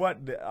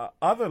what the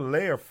other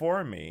layer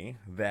for me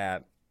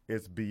that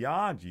is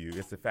beyond you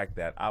is the fact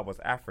that I was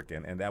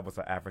African, and that was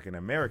an African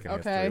American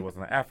history. It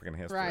wasn't an African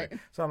history. Right.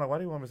 So I'm like, why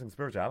do you want me to sing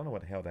spiritual? I don't know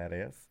what the hell that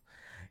is,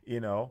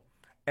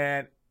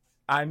 And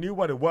I knew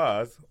what it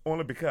was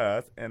only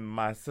because, and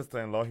my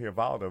sister-in-law here,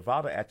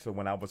 Valda actually,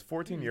 when I was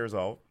 14 years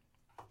old,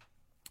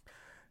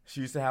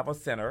 she used to have a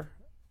center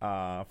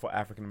for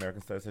African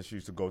American studies that she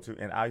used to go to,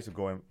 and I used to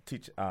go and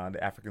teach the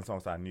African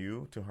songs I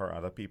knew to her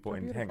other people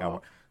and hang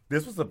out.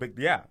 This was a big,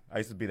 I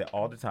used to be there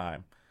all the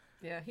time.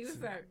 Yeah, he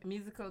was our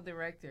musical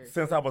director.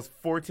 Since I was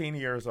 14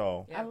 years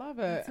old. Yeah. I love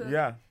it.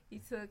 He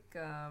took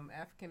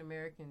African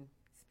American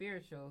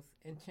spirituals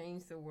and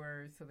changed the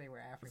words so they were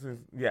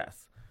African.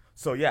 Yes.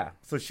 So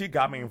she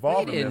got me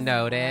involved in this. Didn't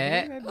know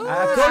that. I told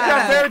you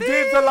I'm very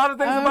deep to a lot of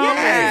things about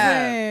me.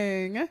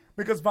 Amazing.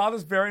 Because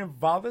Valda's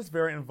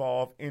very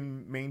involved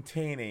in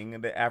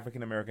maintaining the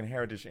African American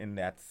heritage in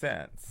that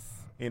sense.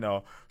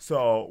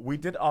 So we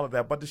did all of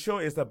that, but the show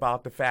is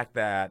about the fact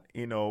that,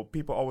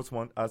 people always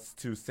want us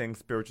to sing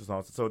spiritual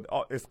songs. So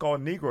it's called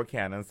Negro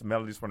Canons,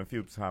 Melodies from the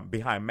Few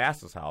Behind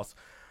Master's House,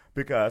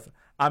 because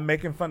I'm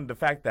making fun of the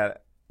fact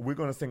that we're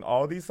going to sing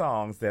all these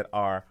songs that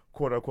are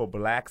quote unquote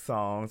black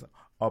songs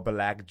or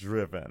black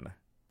driven.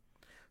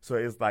 So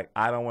it's like,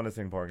 I don't want to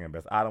sing Porgy and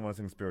Bess. I don't want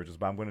to sing spirituals,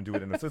 but I'm going to do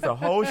it in this. It's a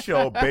whole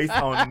show based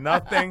on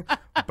nothing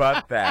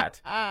but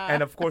that.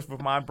 And of course,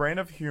 with my brain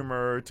of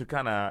humor to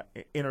kind of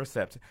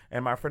intercept,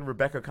 and my friend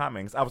Rebecca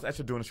Cummings, I was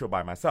actually doing the show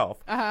by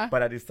myself.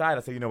 But I decided,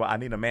 I said, you know what, I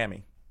need a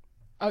mammy.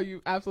 Oh,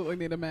 you absolutely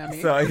need a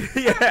mammy. So,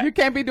 yeah. You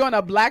can't be doing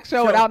a black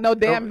show without no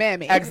damn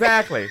mammy.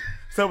 Exactly.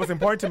 So it was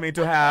important to me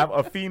to have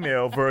a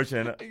female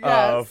version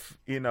of,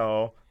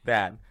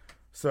 that.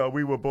 So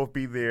we will both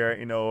be there,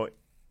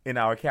 in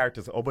our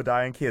characters,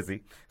 Obadiah and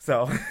Kizzy.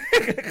 So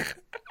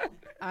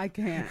I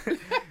can't.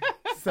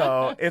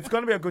 So it's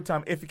going to be a good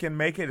time. If you can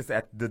make it, it's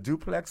at the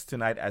Duplex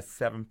tonight at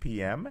 7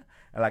 p.m.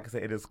 And like I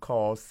said, it is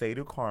called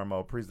Sadhu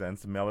Carmo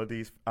Presents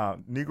Melodies,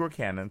 Negro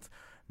Canons,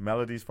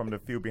 Melodies from the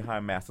Few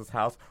Behind Master's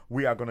House.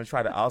 We are going to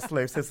try to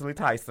outslave Cicely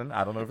Tyson.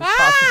 I don't know if it's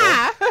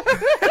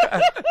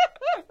possible.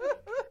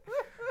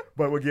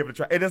 But we'll give it a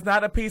try. It is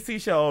not a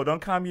PC show. Don't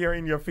come here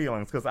in your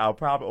feelings because I'll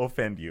probably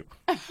offend you.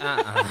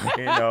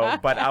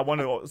 But I want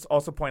to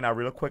also point out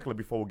real quickly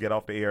before we get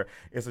off the air,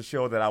 it's a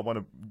show that I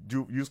want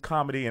to use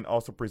comedy and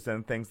also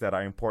present things that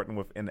are important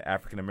within the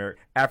African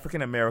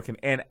American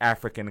and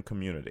African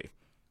community.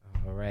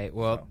 All right.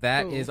 Well,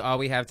 that is all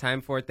we have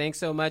time for. Thanks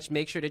so much.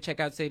 Make sure to check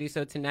out Sadie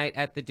So tonight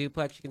at the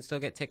Duplex. You can still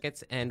get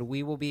tickets, and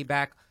we will be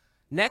back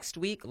next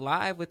week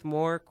live with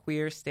more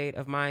Queer State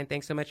of Mind.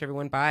 Thanks so much,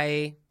 everyone.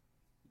 Bye.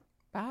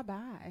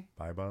 Bye-bye.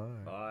 Bye-bye.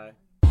 Bye.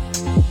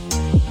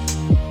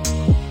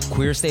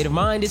 Queer State of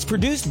Mind is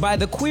produced by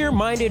the Queer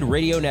Minded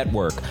Radio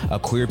Network, a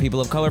queer people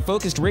of color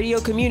focused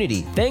radio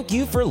community. Thank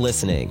you for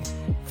listening.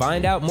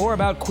 Find out more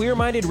about Queer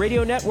Minded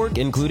Radio Network,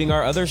 including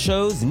our other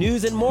shows,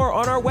 news, and more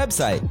on our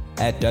website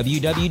at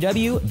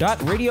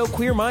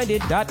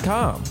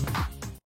www.radioqueerminded.com.